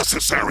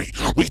unnecessary.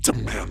 We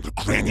demand the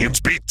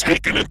Granians be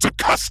taken into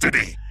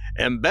custody.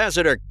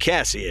 Ambassador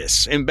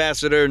Cassius,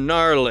 Ambassador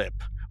Narlip,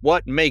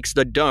 what makes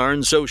the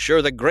Darn so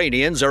sure the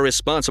Granians are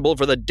responsible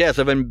for the death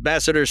of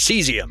Ambassador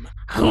Cesium?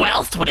 Who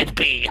else would it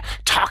be?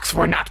 Talks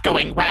were not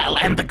going well,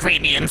 and the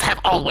Granians have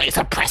always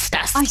oppressed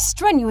us. I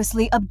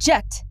strenuously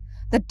object.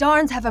 The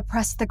Darns have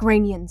oppressed the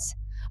Granians.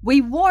 We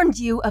warned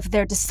you of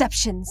their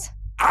deceptions.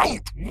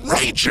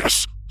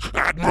 Outrageous!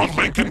 Admiral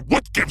Lincoln,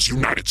 what gives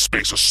United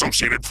Space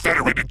Associated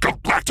Federated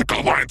Galactic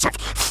Alliance of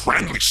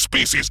Friendly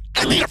Species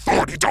any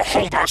authority to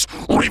hold us,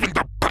 or even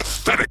the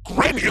pathetic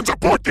Granians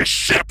aboard this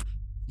ship?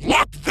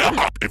 Lock them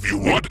up if you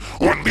would,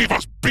 or leave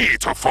us be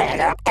to follow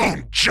our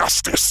own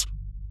justice.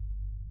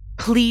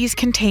 Please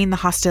contain the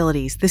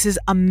hostilities. This is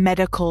a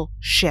medical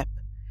ship,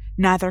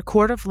 neither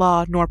court of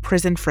law nor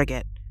prison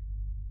frigate.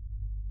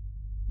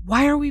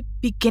 Why are we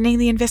beginning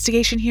the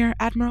investigation here,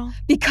 Admiral?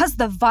 Because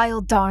the vile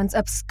Darns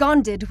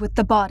absconded with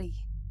the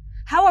body.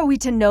 How are we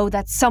to know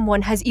that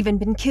someone has even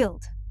been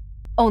killed?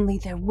 Only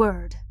their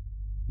word.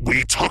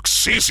 We took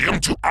Cesium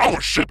to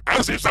our ship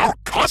as is our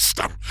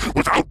custom.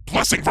 Without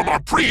blessing from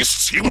our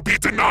priests, he would be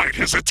denied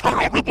his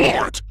eternal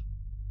reward.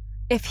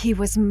 If he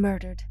was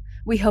murdered,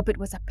 we hope it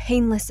was a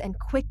painless and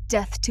quick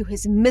death to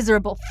his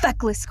miserable,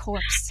 feckless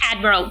corpse.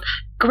 Admiral,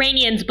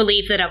 Granians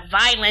believe that a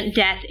violent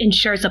death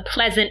ensures a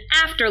pleasant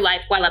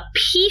afterlife, while a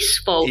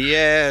peaceful...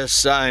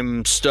 Yes,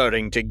 I'm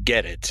starting to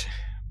get it.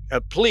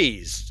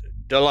 Please,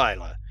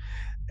 Delilah.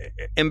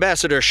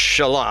 Ambassador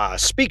Shala,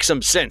 speak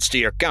some sense to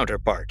your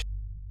counterpart.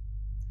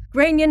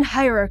 Granian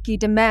hierarchy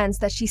demands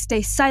that she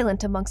stay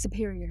silent among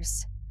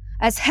superiors.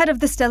 As head of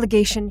this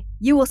delegation,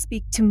 you will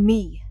speak to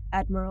me,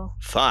 Admiral.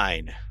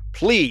 Fine.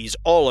 Please,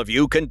 all of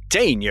you,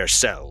 contain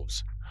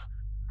yourselves.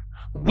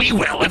 We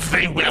will if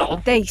they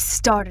will. They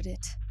started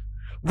it.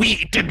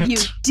 We didn't. You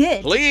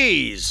did.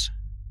 Please.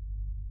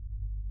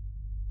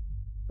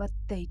 But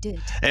they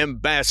did.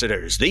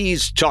 Ambassadors,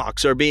 these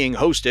talks are being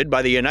hosted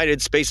by the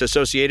United Space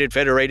Associated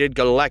Federated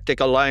Galactic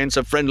Alliance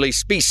of Friendly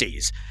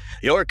Species.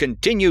 Your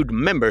continued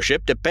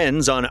membership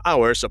depends on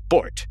our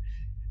support.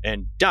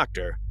 And,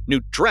 Doctor,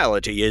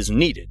 neutrality is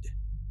needed.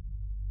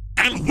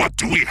 And what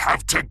do we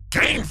have to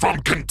gain from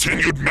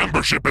continued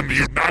membership in the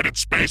United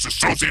Space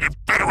Associated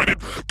Federated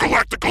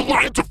Galactic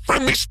Alliance of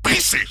Friendly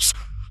Species?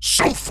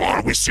 So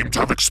far, we seem to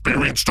have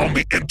experienced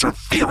only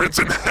interference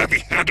and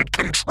heavy-handed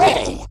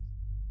control.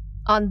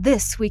 On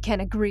this, we can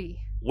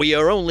agree. We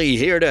are only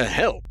here to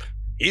help.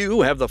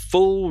 You have the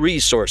full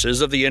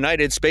resources of the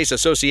United Space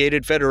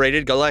Associated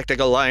Federated Galactic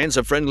Alliance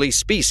of Friendly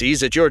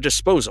Species at your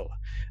disposal.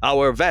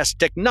 Our vast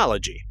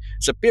technology,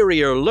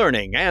 superior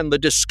learning, and the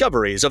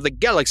discoveries of the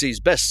galaxy's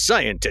best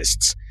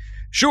scientists.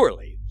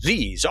 Surely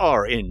these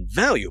are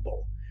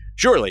invaluable.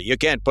 Surely you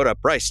can't put a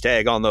price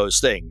tag on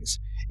those things,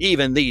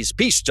 even these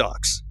peace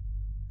talks.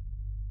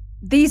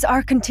 These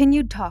are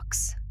continued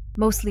talks,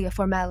 mostly a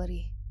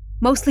formality,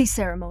 mostly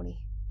ceremony.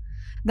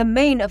 The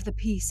main of the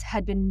peace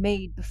had been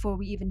made before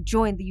we even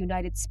joined the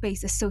United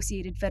Space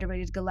Associated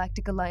Federated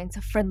Galactic Alliance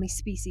of Friendly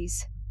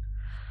Species.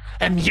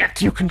 And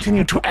yet you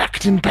continue to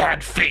act in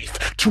bad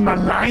faith, to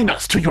malign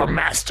us to your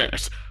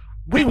masters.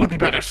 We would be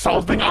better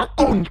solving our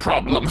own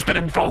problems than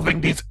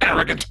involving these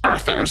arrogant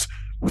Earthers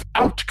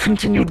without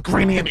continued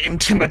Granian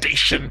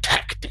intimidation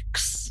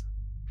tactics.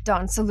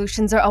 Darn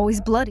solutions are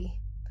always bloody.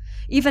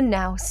 Even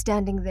now,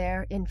 standing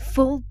there in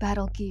full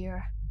battle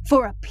gear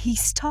for a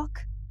peace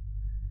talk?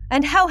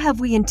 And how have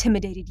we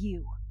intimidated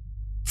you?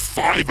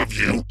 5 of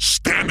you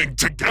standing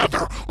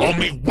together,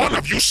 only one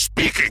of you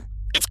speaking.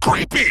 It's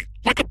creepy,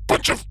 like a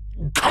bunch of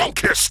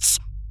Kalkists.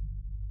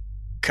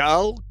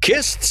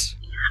 Kalkists?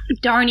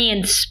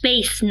 Darnian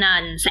space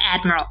nuns,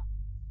 Admiral.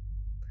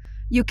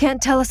 You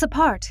can't tell us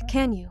apart,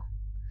 can you?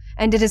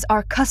 And it is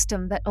our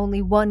custom that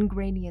only one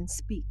Granian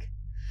speak.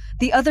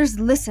 The others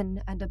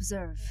listen and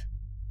observe.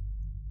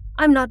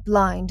 I'm not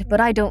blind, but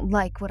I don't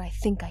like what I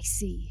think I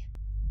see.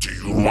 Do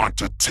you want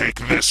to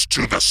take this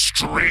to the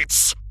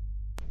streets?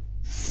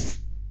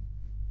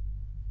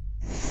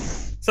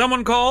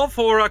 Someone call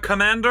for a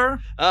commander?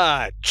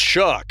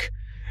 Chuck.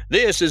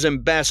 This is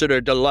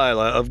Ambassador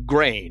Delilah of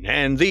Grain,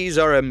 and these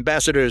are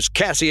Ambassadors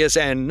Cassius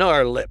and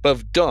Narlip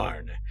of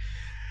Darn.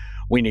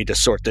 We need to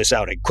sort this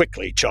out, and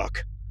quickly,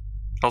 Chuck.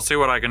 I'll see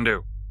what I can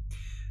do.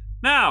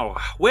 Now,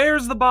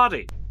 where's the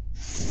body?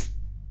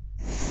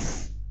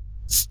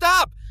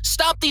 Stop!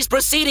 Stop these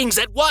proceedings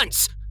at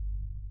once!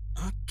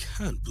 I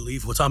can't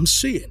believe what I'm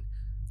seeing.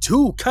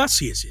 2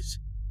 Cassiuses.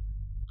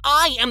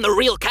 I am the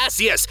real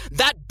Cassius.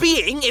 That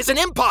being is an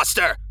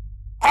imposter.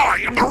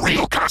 I am the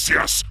real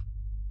Cassius.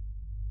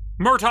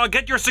 Murtaugh,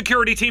 get your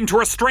security team to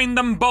restrain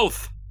them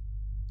both.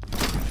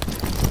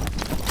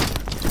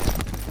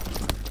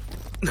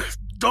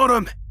 Got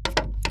him.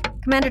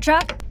 Commander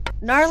Chuck,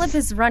 Gnarlip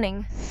is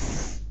running.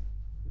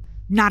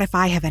 Not if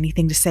I have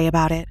anything to say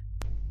about it.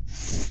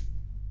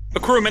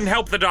 The crewman,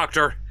 help the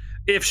doctor,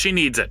 if she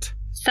needs it.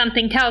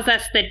 Something tells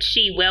us that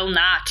she will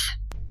not.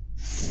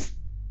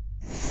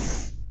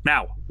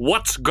 Now,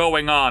 what's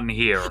going on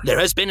here? There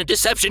has been a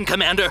deception,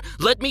 Commander.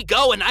 Let me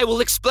go and I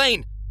will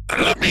explain.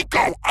 Let me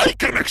go, I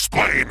can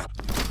explain.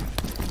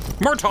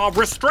 Murtaugh,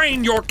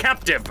 restrain your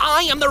captive.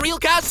 I am the real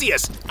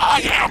Cassius.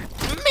 I am.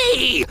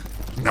 Me.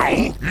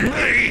 No,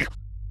 me.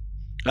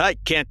 I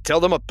can't tell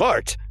them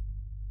apart.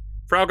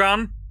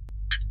 Fraugon?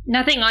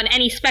 Nothing on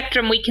any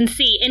spectrum we can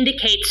see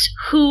indicates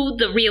who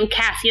the real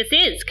Cassius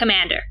is,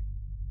 Commander.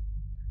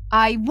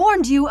 I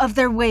warned you of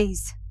their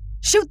ways.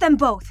 Shoot them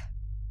both.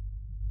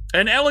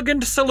 An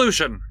elegant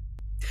solution.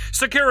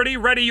 Security,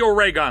 ready your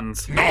ray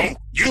guns. No,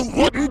 you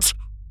wouldn't.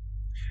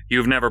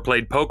 You've never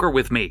played poker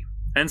with me,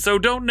 and so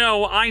don't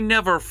know I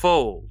never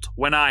fold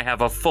when I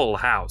have a full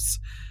house.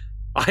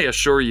 I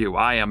assure you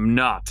I am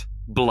not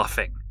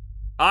bluffing.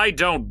 I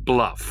don't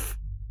bluff.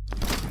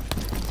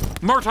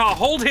 Murtaugh,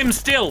 hold him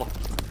still!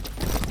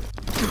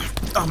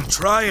 I'm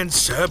trying,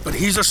 sir, but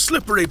he's a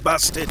slippery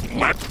bastard.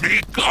 Let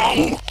me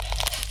go!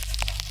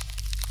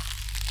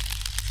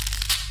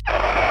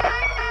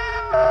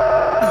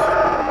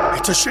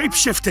 It's a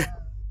shapeshifter.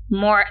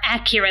 More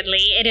accurately,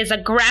 it is a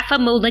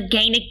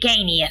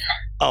Graphomulaganiganian.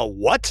 A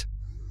what?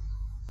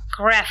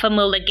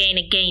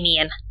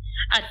 Graphomulaganiganian.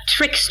 A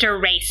trickster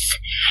race.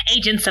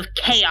 Agents of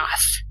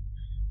chaos.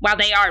 While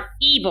they are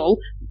evil,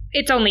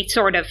 it's only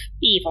sort of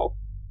evil.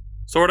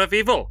 Sort of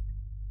evil?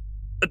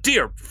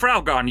 Dear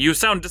Fraugon, you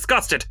sound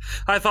disgusted.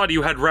 I thought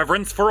you had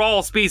reverence for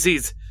all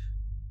species.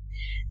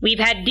 We've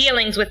had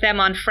dealings with them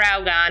on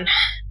Fraugon.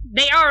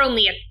 They are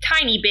only a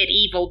tiny bit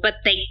evil, but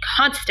they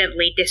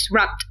constantly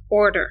disrupt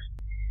order.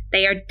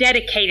 They are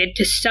dedicated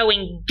to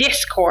sowing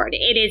discord.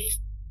 It is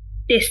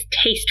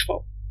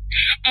distasteful.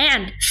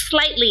 And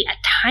slightly a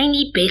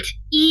tiny bit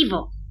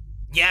evil.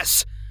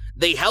 Yes,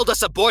 they held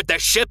us aboard their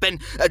ship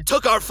and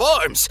took our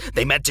forms.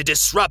 They meant to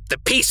disrupt the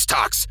peace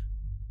talks.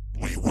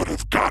 We would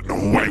have gotten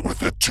away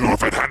with it too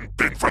if it hadn't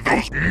been for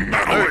those meddling...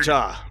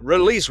 Murtaugh,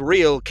 release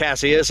real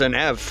Cassius and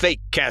have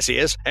fake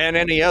Cassius and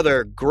any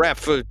other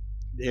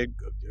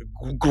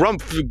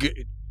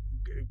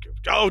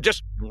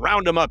just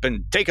round them up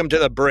and take them to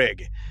the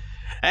brig.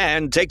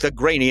 And take the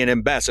Granian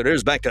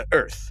ambassadors back to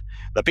Earth.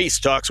 The peace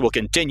talks will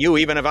continue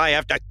even if I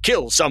have to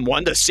kill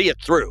someone to see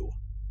it through.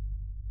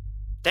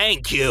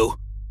 Thank you.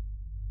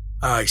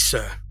 Aye,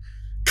 sir.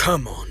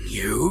 Come on,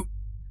 you.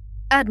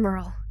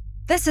 Admiral,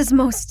 this is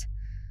most...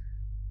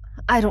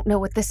 I don't know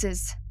what this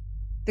is.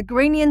 The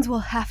Granians will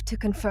have to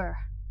confer.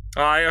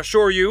 I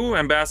assure you,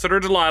 Ambassador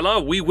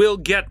Delilah, we will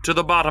get to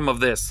the bottom of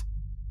this.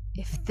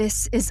 If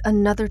this is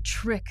another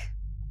trick...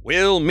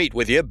 We'll meet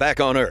with you back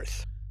on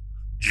Earth.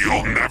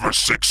 You'll never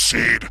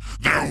succeed.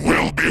 There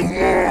will be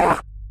war.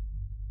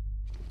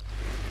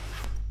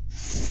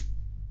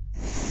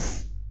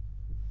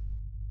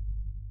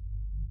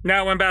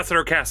 Now,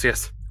 Ambassador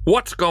Cassius,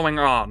 what's going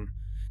on?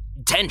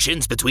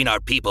 Tensions between our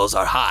peoples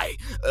are high,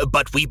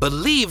 but we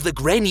believe the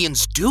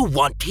Granians do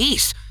want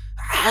peace,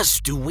 as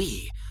do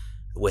we.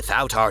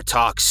 Without our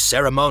talks,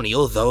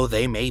 ceremonial though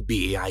they may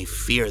be, I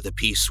fear the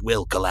peace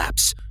will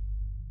collapse.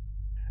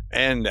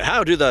 And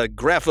how do the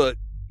Graphomulaganiganians,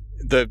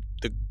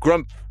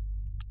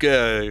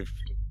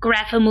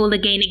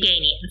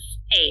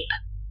 Abe.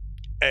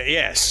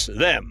 Yes,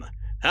 them.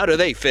 How do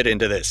they fit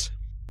into this?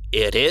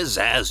 It is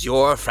as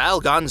your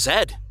Fraugon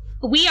said.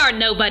 We are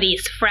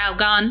nobody's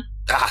Fraugon.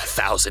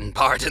 1,000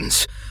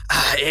 pardons.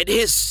 It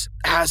is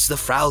as the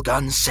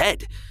Fraugon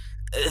said.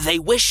 They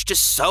wish to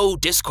sow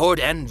discord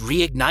and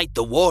reignite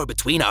the war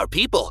between our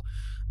people.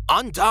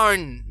 On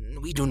Darn,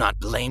 we do not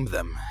blame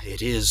them.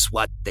 It is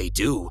what they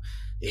do.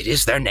 It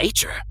is their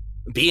nature.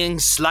 Being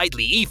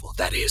slightly evil,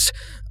 that is.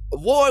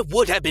 War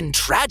would have been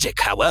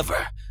tragic,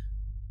 however.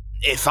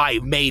 If I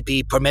may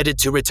be permitted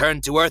to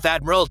return to Earth,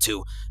 Admiral,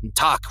 to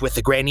talk with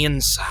the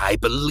Granians, I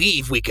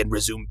believe we can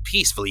resume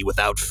peacefully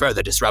without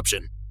further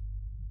disruption.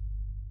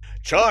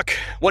 Chalk,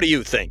 what do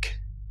you think?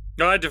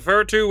 I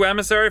defer to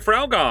Emissary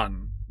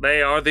Fraugon.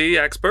 They are the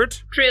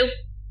expert. True.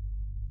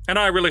 And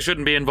I really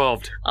shouldn't be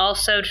involved.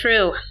 Also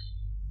true.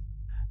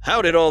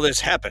 How did all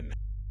this happen?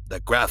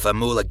 The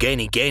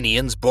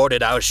Graphomulaganiganians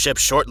boarded our ship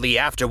shortly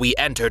after we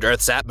entered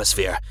Earth's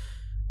atmosphere.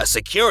 A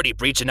security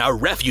breach in our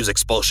refuse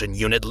expulsion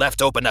unit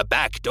left open a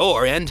back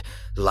door and,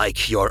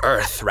 like your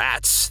Earth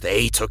rats,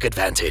 they took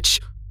advantage.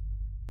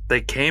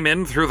 They came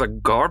in through the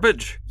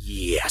garbage?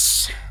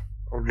 Yes.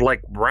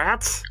 Like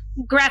rats?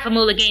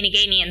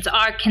 Graphomulaganiganians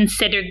are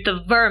considered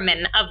the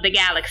vermin of the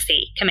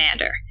galaxy,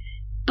 Commander.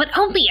 But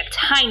only a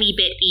tiny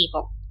bit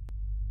evil.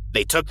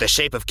 They took the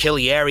shape of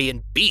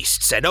Kiliarian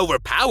beasts and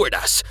overpowered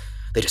us.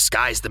 They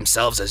disguised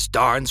themselves as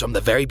Darns from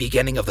the very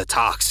beginning of the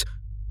talks.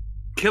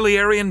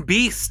 Kiliarian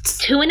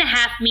beasts.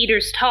 2.5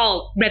 meters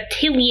tall,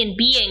 reptilian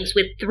beings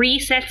with 3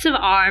 sets of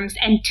arms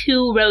and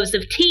 2 rows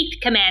of teeth,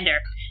 Commander.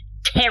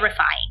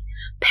 Terrifying.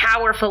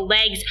 Powerful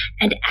legs,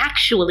 and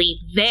actually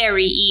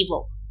very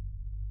evil.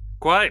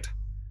 Quite.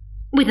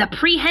 With a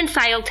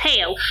prehensile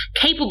tail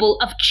capable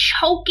of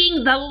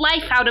choking the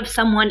life out of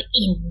someone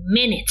in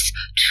minutes.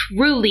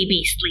 Truly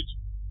beastly.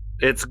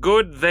 It's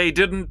good they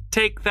didn't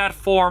take that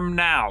form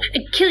now.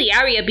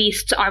 Kiliaria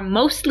beasts are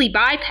mostly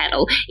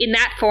bipedal. In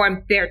that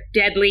form, they're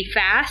deadly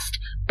fast.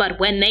 But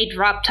when they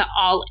drop to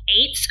all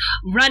 8s,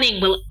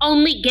 running will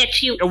only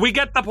get you... We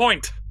get the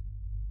point.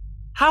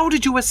 How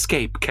did you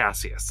escape,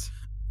 Cassius?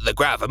 The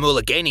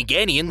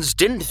Grafamulaganiganians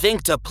didn't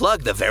think to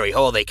plug the very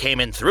hole they came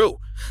in through.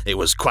 It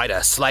was quite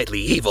a slightly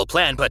evil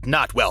plan, but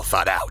not well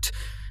thought out.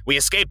 We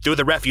escaped through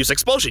the refuse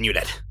expulsion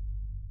unit.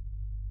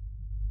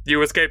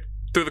 You escaped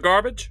through the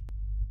garbage?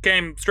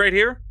 Came straight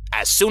here?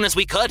 As soon as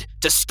we could,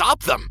 to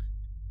stop them.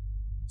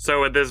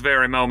 So at this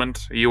very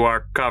moment, you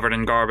are covered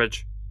in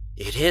garbage?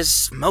 It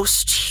is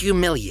most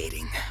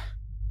humiliating.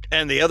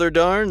 And the other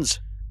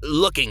Darns?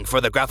 Looking for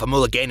the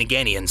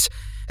Grafamulaganiganians.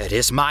 It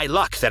is my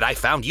luck that I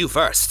found you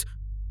first.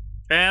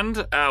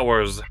 And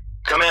ours.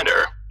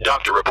 Commander,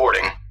 doctor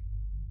reporting.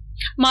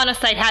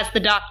 Monocyte has the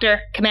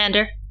doctor,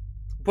 Commander.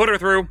 Put her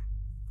through.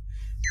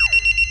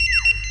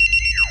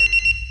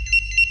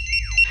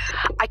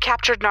 I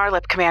captured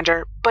Gnarlip,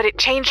 Commander, but it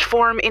changed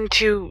form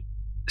into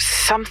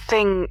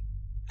something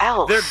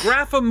else. They're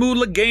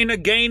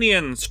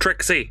Grafamulaganiganians,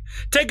 Trixie.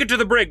 Take it to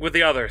the brig with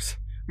the others.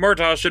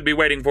 Murtaugh should be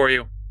waiting for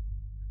you.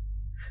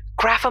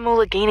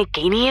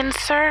 Grafamulaganiganians,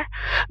 sir?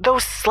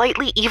 Those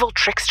slightly evil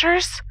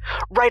tricksters?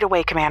 Right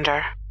away,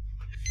 Commander.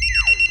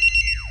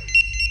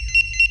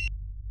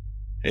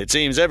 It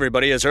seems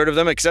everybody has heard of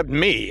them except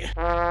me.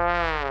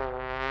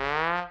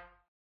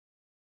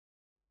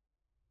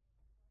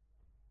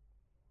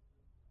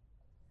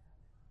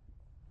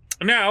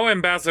 Now,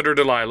 Ambassador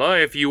Delilah,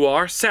 if you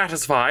are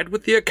satisfied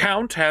with the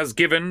account as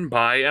given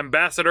by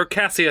Ambassador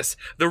Cassius,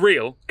 the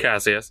real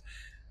Cassius,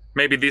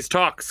 maybe these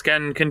talks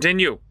can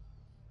continue.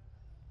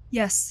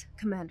 Yes,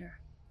 Commander.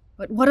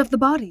 But what of the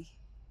body?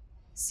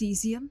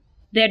 Cesium?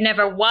 There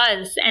never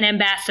was an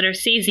Ambassador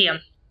Cesium.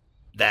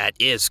 That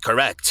is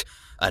correct.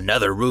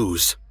 Another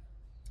ruse.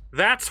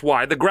 That's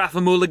why the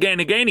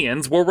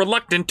Grafamulaganiganians were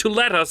reluctant to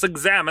let us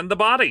examine the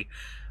body.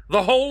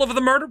 The whole of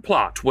the murder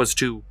plot was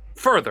to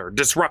further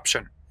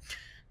disruption.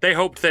 They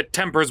hoped that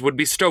tempers would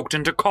be stoked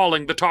into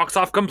calling the talks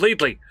off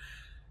completely.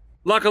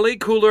 Luckily,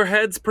 cooler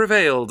heads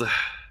prevailed.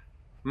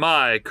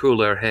 My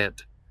cooler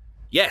head.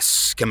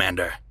 Yes,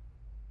 Commander.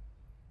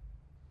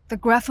 The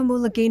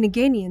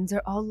Grafamulaganiganians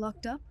are all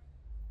locked up?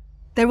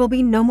 There will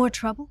be no more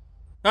trouble?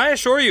 I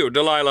assure you,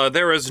 Delilah,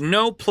 there is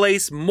no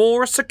place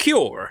more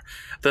secure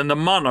than the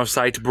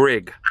Monocyte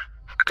brig.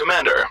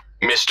 Commander,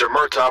 Mr.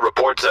 Murtaugh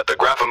reports that the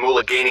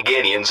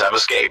Grafamulaganiganians have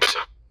escaped.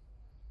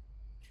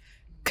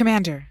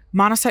 Commander,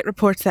 Monocyte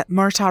reports that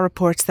Murtaugh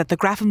reports that the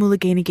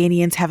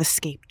Grafamulaganiganians have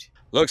escaped.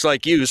 Looks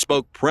like you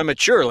spoke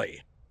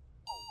prematurely.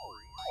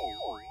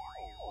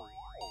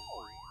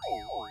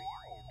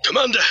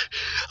 Commander,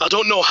 I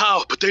don't know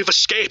how, but they've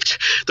escaped.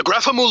 The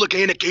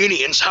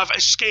Grafamulaganiganians have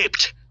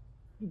escaped.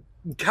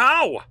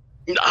 How?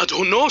 I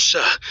don't know,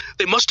 sir.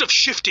 They must have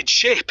shifted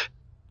shape.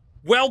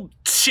 Well,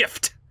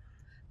 shift.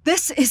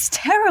 This is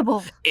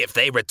terrible. If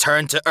they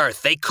return to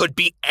Earth, they could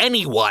be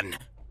anyone.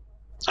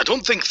 I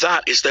don't think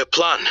that is their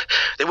plan.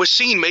 They were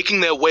seen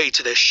making their way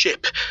to their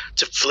ship.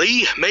 To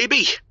flee,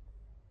 maybe?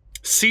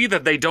 See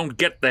that they don't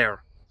get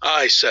there.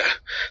 Aye, sir.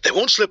 They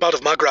won't slip out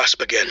of my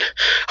grasp again.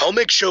 I'll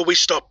make sure we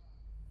stop...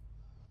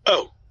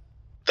 Oh,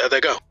 there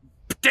they go.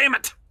 Damn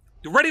it!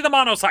 Ready the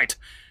Monocyte!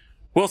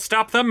 We'll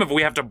stop them if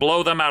we have to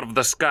blow them out of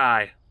the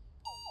sky.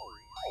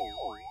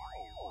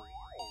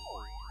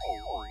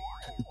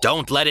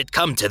 Don't let it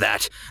come to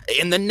that.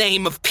 In the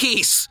name of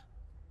peace.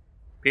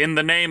 In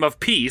the name of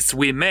peace,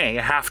 we may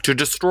have to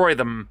destroy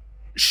them.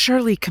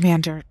 Surely,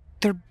 Commander,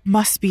 there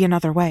must be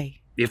another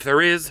way. If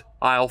there is,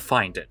 I'll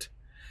find it.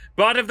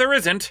 But if there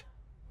isn't,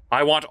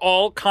 I want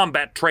all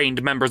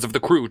combat-trained members of the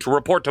crew to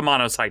report to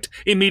Monocyte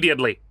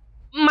immediately.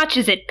 Much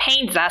as it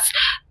pains us,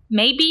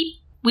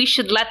 maybe we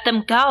should let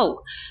them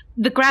go.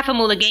 The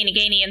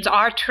Grafamulaganiganians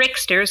are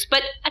tricksters,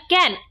 but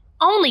again,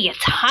 only a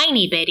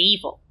tiny bit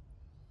evil.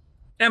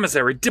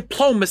 Emissary,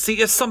 diplomacy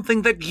is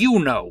something that you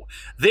know.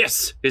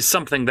 This is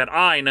something that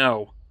I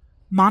know.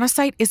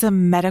 Monocyte is a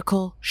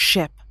medical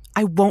ship.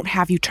 I won't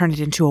have you turn it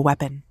into a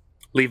weapon.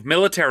 Leave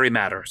military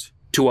matters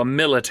to a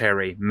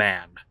military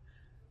man.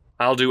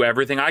 I'll do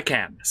everything I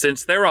can,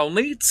 since they're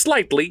only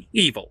slightly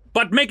evil.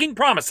 But making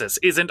promises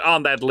isn't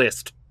on that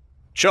list.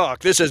 Chalk,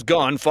 this has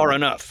gone far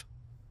enough.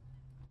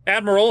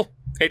 Admiral,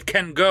 it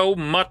can go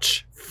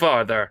much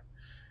farther.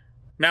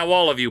 Now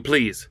all of you,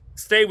 please,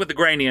 stay with the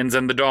Granians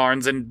and the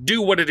Darns and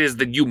do what it is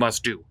that you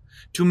must do,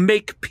 to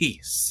make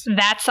peace.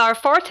 That's our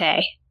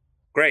forte.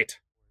 Great.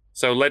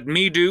 So let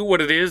me do what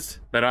it is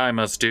that I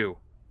must do.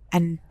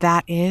 And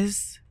that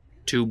is?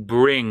 To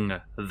bring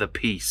the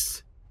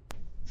peace.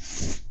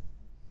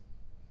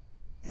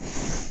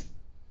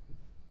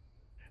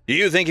 Do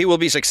you think he will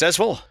be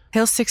successful?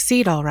 He'll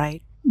succeed, all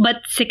right.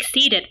 But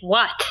succeed at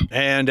what?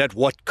 And at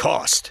what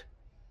cost?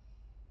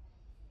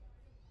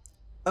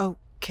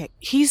 Okay,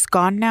 he's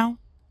gone now.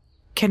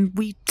 Can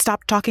we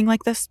stop talking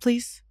like this,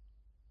 please?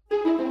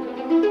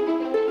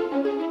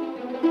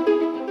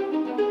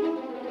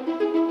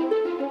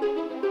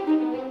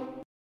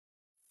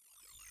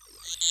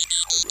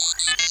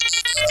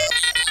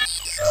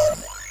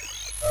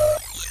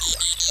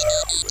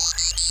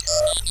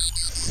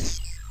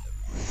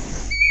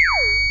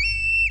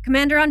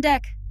 Commander on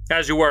deck.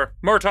 As you were.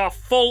 Murtaugh,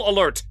 full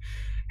alert.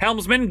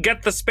 Helmsman,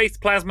 get the space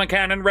plasma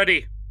cannon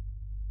ready.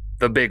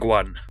 The big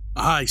one.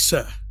 Aye,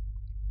 sir.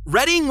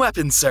 Readying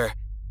weapons, sir.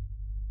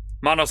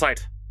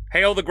 Monocyte,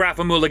 hail the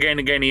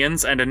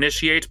Graphomulaganiganians and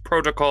initiate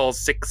Protocol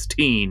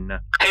 16.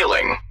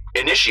 Hailing.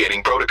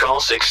 Initiating Protocol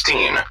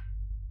 16.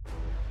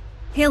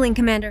 Hailing,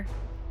 Commander.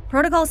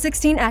 Protocol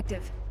 16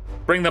 active.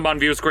 Bring them on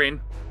view screen.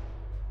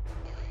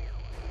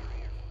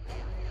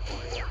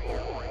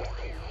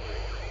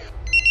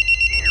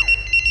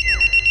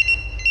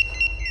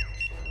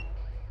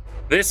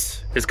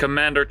 This is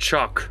Commander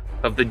Chalk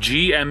of the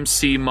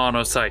GMC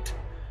Monocyte.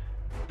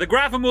 The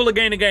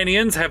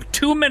Graphomulaganiganians have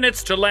 2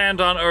 minutes to land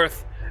on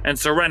Earth and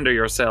surrender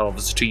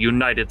yourselves to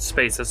United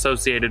Space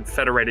Associated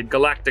Federated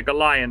Galactic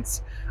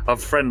Alliance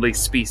of Friendly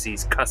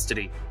Species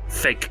Custody,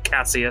 Fake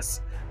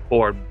Cassius,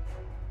 or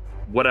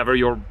whatever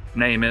your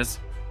name is.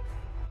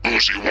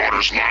 Oozy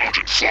waters lounge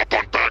and flop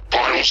on back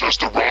piles as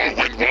the raw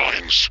wind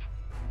winds.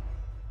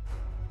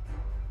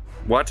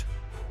 What?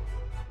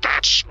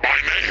 That's my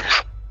name.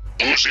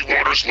 Oozy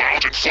waters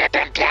lounge and flop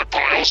on black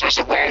piles as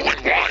the raw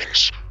wind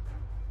winds.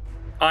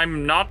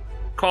 I'm not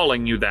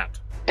calling you that.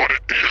 But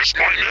it is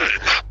my name.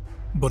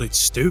 But it's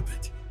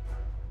stupid.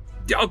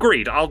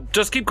 Agreed. I'll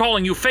just keep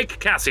calling you Fake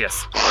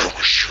Cassius. I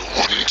wish you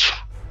wouldn't.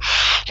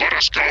 Let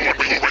us go and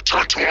we will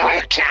return to our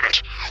own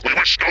planet. We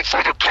wish no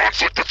further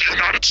conflict with the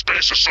United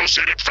Space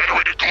Associated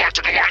Federated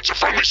Galactic Alliance of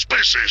Friendly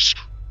Species.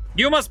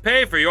 You must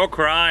pay for your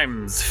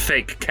crimes,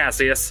 Fake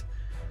Cassius.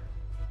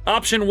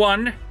 Option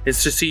 1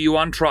 is to see you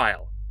on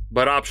trial.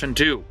 But option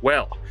 2,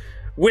 well,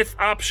 with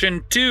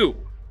option 2,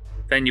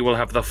 then you will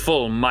have the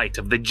full might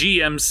of the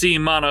GMC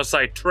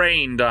Monocyte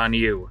trained on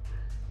you.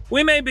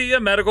 We may be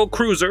a medical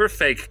cruiser,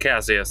 Fake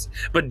Cassius,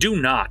 but do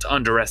not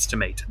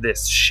underestimate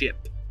this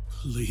ship.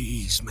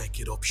 Please make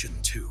it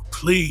option 2.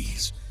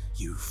 Please,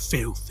 you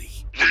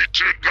filthy. We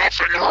did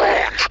nothing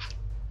wrong.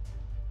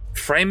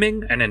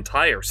 Framing an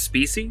entire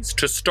species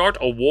to start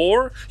a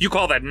war? You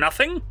call that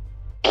nothing?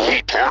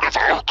 All part of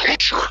our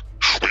culture.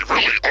 We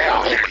really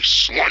are only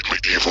slightly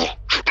evil.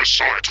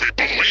 Besides, we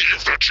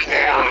believe that you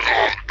are,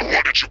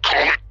 what did you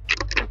call it?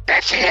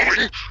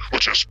 Buffaloing,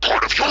 which is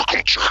part of your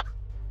culture.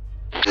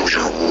 Do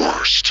your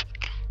worst.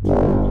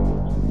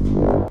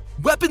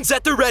 Weapons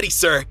at the ready,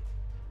 sir.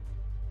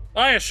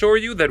 I assure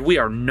you that we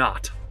are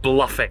not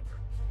bluffing.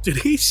 Did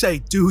he say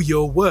do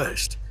your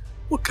worst?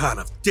 What kind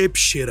of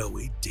dipshit are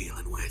we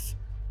dealing with?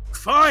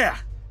 Fire!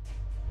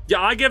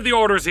 Yeah, I give the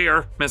orders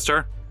here,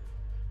 mister.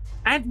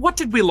 And what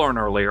did we learn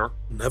earlier?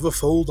 Never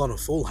fold on a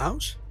full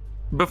house?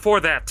 Before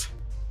that,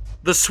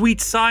 the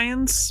sweet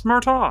science,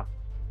 Murtaugh.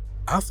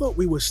 I thought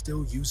we were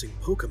still using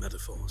poker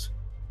metaphors.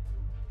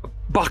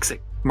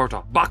 Boxing,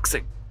 Murtaugh,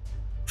 boxing.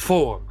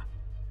 Form.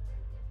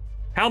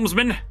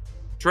 Helmsman,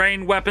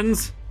 train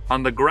weapons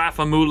on the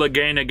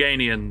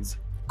Graphomulaganiganians.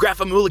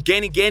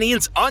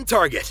 Graphomulaganiganians on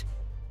target.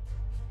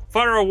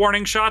 Fire a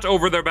warning shot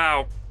over their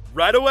bow.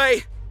 Right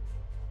away.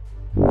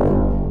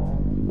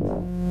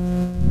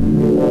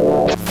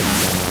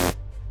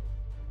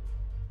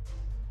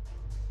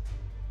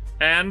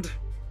 And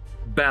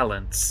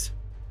balance.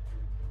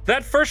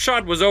 That first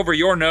shot was over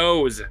your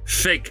nose,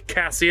 Fake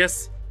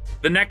Cassius.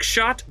 The next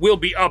shot will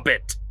be up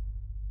it.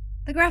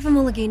 The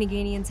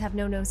Graphomulaganiganians have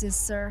no noses,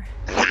 sir.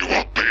 We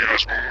will be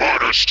as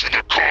martyrs to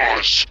the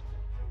cause.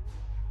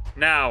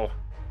 Now,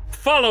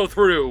 follow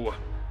through.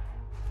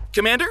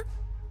 Commander?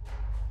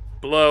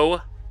 Blow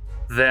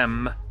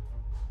them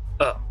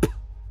up.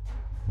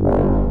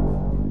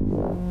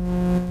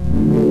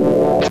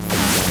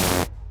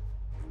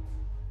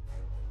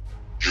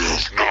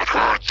 You've not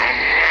heard the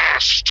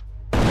last.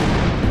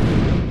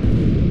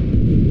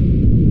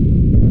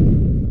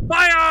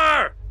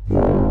 Fire!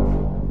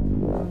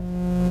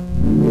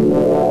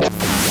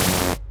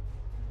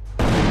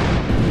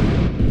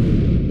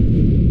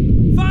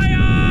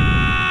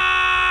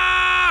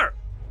 Fire!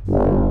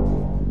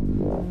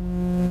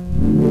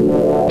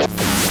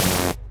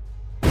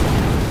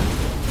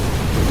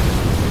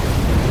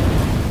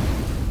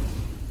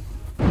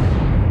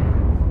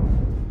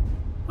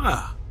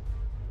 Ah,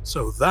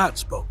 so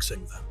that's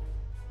boxing then.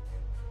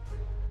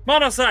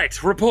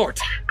 Monocyte, report.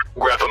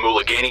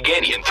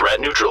 Graphomulaganiganian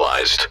threat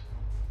neutralized.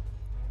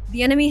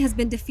 The enemy has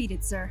been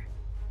defeated, sir.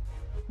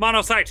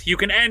 Monocyte, you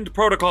can end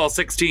Protocol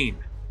 16.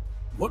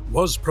 What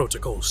was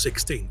Protocol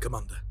 16,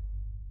 Commander?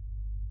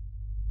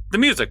 The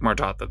music,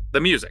 Murtaugh,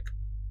 the music.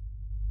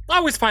 I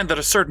always find that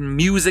a certain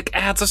music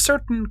adds a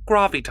certain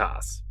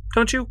gravitas,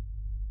 don't you?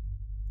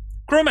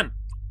 Crewman.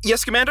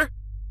 Yes, Commander?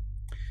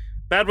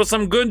 That was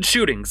some good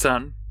shooting,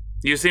 son.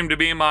 You seem to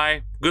be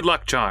my good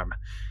luck charm.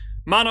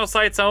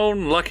 Monocyte's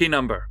own lucky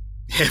number.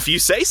 If you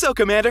say so,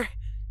 Commander.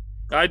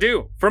 I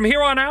do. From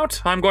here on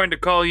out, I'm going to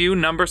call you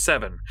number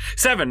 7.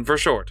 7 for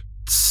short.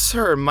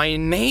 Sir, my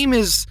name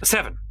is...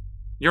 7.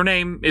 Your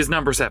name is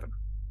number 7.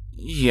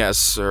 Yes,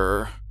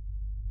 sir.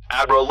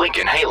 Admiral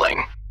Lincoln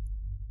hailing.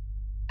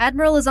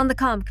 Admiral is on the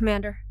comm,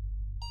 Commander.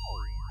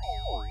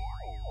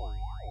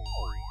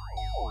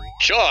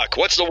 Chalk,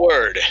 what's the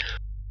word?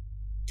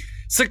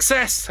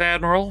 Success,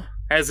 Admiral.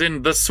 As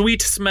in the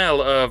sweet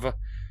smell of...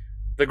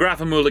 The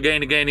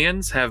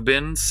Graphomulaganiganians have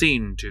been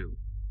seen to.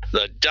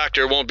 The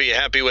doctor won't be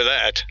happy with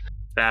that.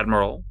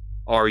 Admiral,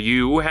 are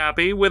you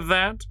happy with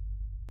that?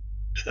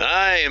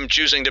 I am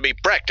choosing to be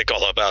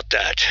practical about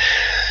that.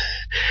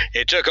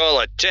 It took all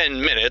of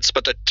 10 minutes,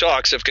 but the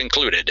talks have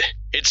concluded.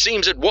 It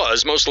seems it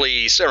was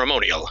mostly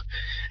ceremonial.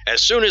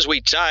 As soon as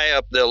we tie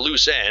up the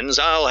loose ends,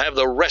 I'll have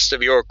the rest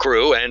of your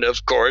crew and,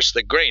 of course,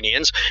 the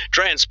Granians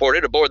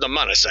transported aboard the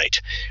monocyte.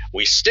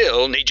 We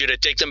still need you to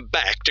take them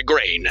back to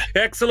Grain.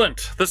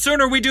 Excellent. The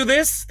sooner we do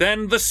this,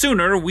 then the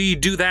sooner we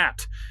do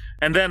that.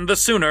 And then the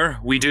sooner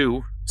we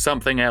do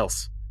something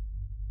else.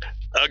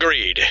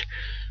 Agreed.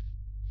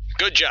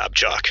 Good job,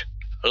 Chalk.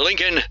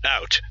 Lincoln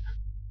out.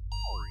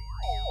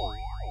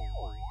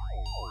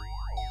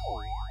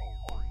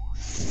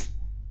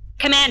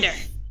 Commander.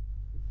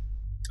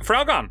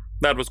 Fraugon,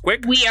 that was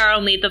quick. We are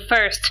only the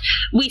first.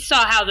 We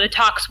saw how the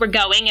talks were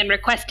going and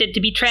requested to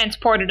be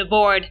transported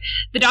aboard.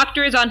 The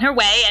doctor is on her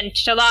way, and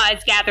Shala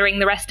is gathering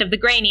the rest of the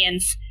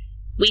Granians.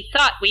 We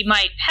thought we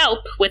might help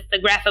with the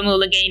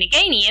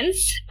Graphomulaganiganians,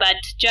 but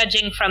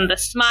judging from the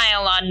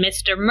smile on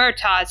Mr.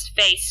 Murtaugh's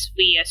face,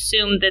 we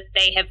assume that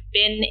they have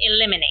been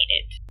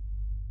eliminated.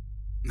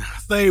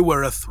 They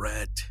were a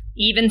threat.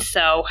 Even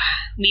so,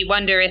 we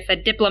wonder if a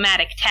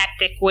diplomatic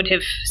tactic would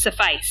have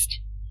sufficed.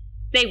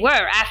 They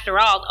were, after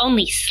all,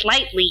 only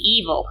slightly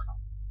evil.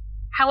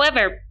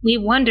 However, we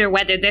wonder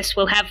whether this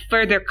will have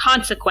further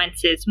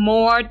consequences,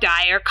 more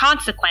dire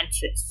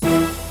consequences.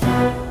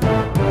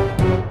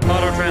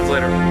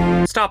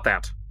 Auto-translator, stop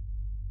that.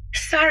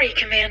 Sorry,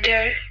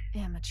 Commander.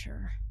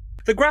 Amateur.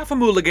 The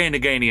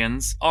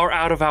Graphomulaganiganians are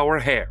out of our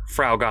hair,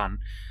 Fraugon.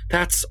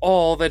 That's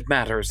all that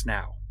matters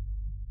now.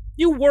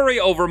 You worry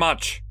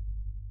overmuch.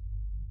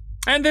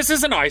 And this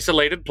is an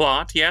isolated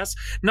plot, yes?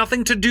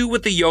 Nothing to do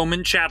with the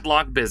Yeoman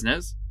Chatlock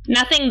business?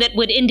 Nothing that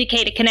would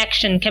indicate a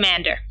connection,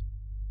 Commander.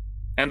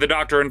 And the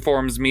doctor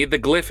informs me the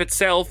glyph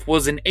itself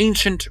was an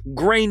ancient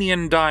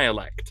Granian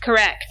dialect.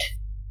 Correct.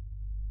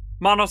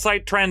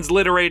 Monocyte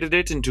transliterated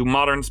it into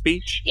modern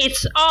speech?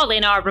 It's all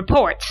in our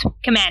report,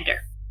 Commander.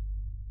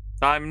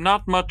 I'm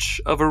not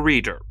much of a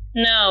reader.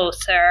 No,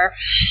 sir.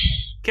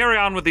 Carry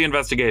on with the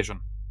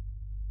investigation.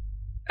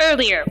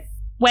 Earlier,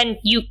 when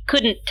you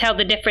couldn't tell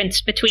the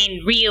difference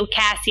between real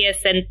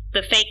Cassius and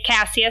the fake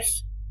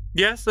Cassius?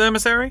 Yes,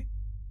 emissary?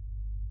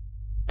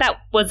 That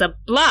was a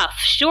bluff,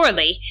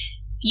 surely.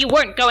 You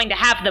weren't going to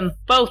have them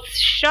both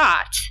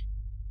shot.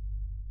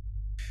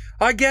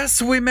 I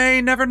guess we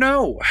may never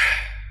know.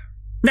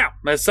 Now,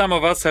 as some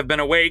of us have been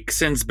awake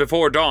since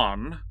before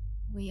dawn...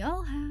 We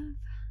all have.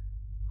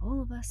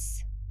 All of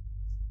us.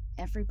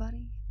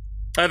 Everybody.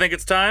 I think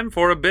it's time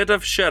for a bit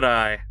of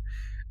shut-eye.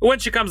 When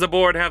she comes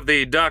aboard, have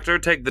the doctor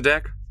take the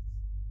deck.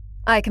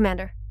 Aye,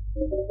 Commander.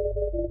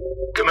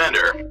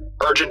 Commander,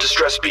 urgent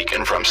distress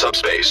beacon from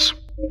subspace.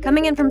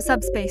 Coming in from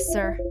subspace,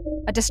 sir.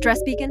 A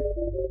distress beacon?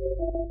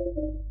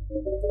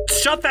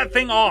 Shut that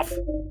thing off!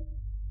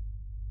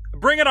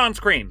 Bring it on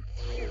screen.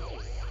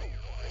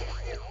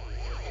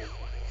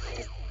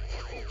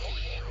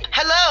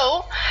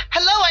 Hello?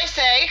 Hello, I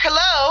say.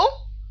 Hello?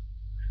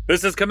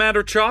 This is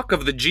Commander Chalk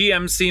of the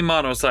GMC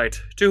Monocyte.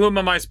 To whom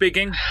am I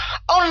speaking?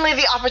 Only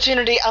the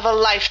opportunity of a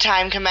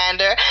lifetime,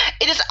 Commander.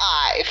 It is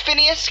I,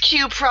 Phineas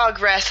Q.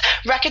 Progress,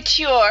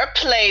 racketeur,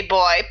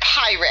 playboy,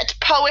 pirate,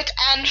 poet,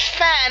 and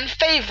fan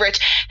favorite,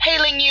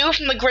 hailing you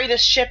from the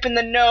greatest ship in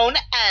the known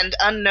and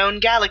unknown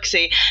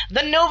galaxy,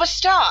 the Nova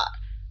Star.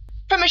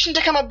 Permission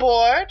to come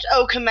aboard,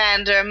 oh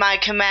Commander, my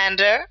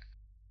Commander?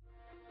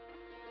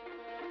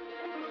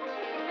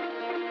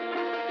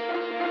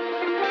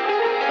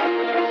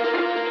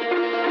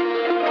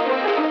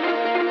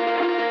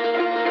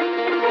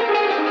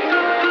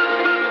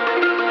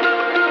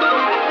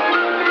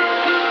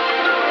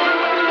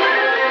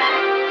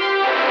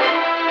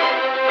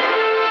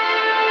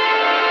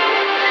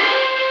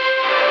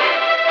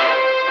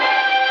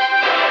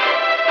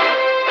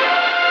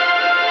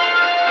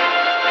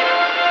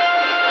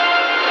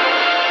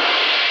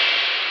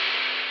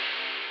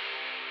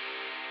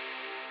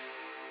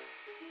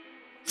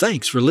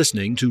 Thanks for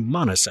listening to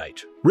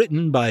Monocyte,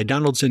 written by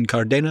Donaldson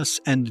Cardenas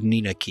and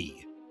Nina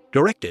Key,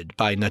 directed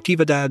by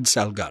Natividad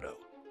Salgado,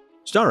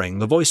 starring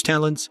the voice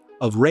talents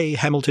of Ray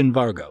Hamilton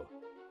Vargo,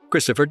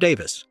 Christopher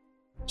Davis,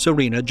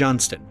 Serena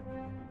Johnston,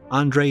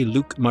 Andre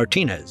Luke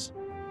Martinez,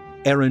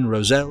 Aaron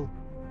Roselle,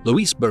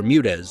 Luis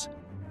Bermudez,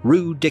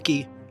 Rue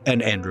Dickey,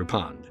 and Andrew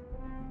Pond.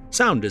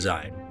 Sound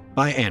design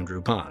by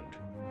Andrew Pond.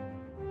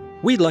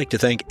 We'd like to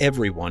thank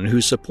everyone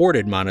who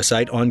supported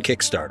Monocyte on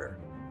Kickstarter,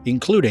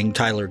 including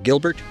Tyler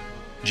Gilbert,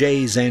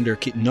 J. Xander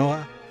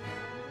Kitanoa,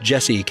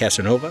 Jesse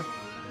Casanova,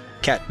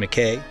 Kat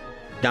McKay,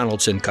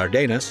 Donaldson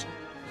Cardenas,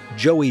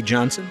 Joey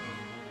Johnson,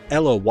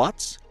 Ella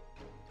Watts,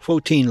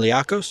 Fotine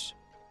Liakos,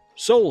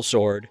 Soul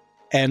Sword,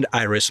 and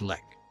Iris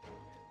Leck.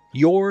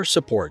 Your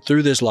support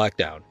through this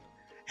lockdown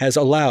has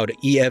allowed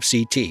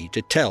EFCT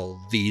to tell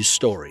these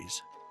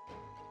stories.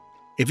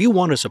 If you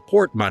want to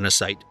support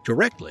Monocyte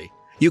directly,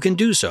 you can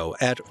do so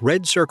at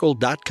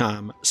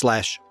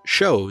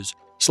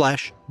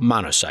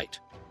redcircle.com/shows/monocyte.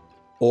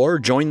 Or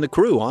join the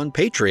crew on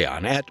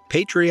Patreon at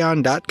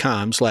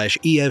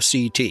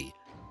patreon.com/EFCT,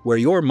 where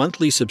your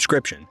monthly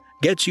subscription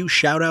gets you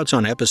shoutouts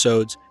on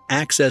episodes,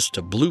 access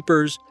to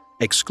bloopers,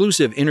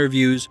 exclusive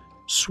interviews,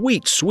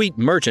 sweet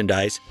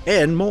merchandise,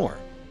 and more.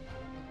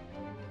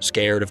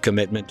 Scared of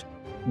commitment?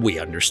 We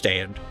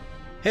understand.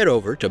 Head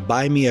over to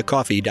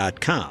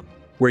buymeacoffee.com,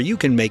 where you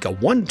can make a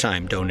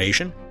one-time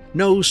donation,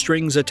 no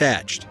strings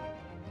attached.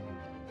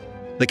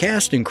 The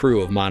cast and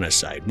crew of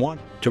Monocyte want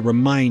to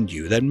remind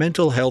you that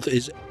mental health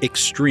is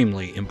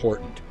extremely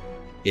important.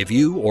 If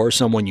you or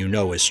someone you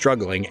know is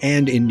struggling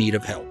and in need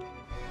of help,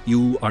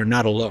 you are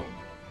not alone.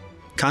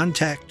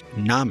 Contact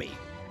NAMI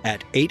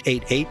at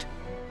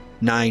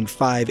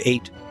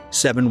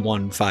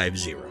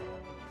 888-958-7150.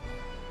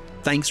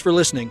 Thanks for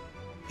listening,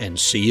 and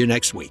see you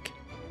next week.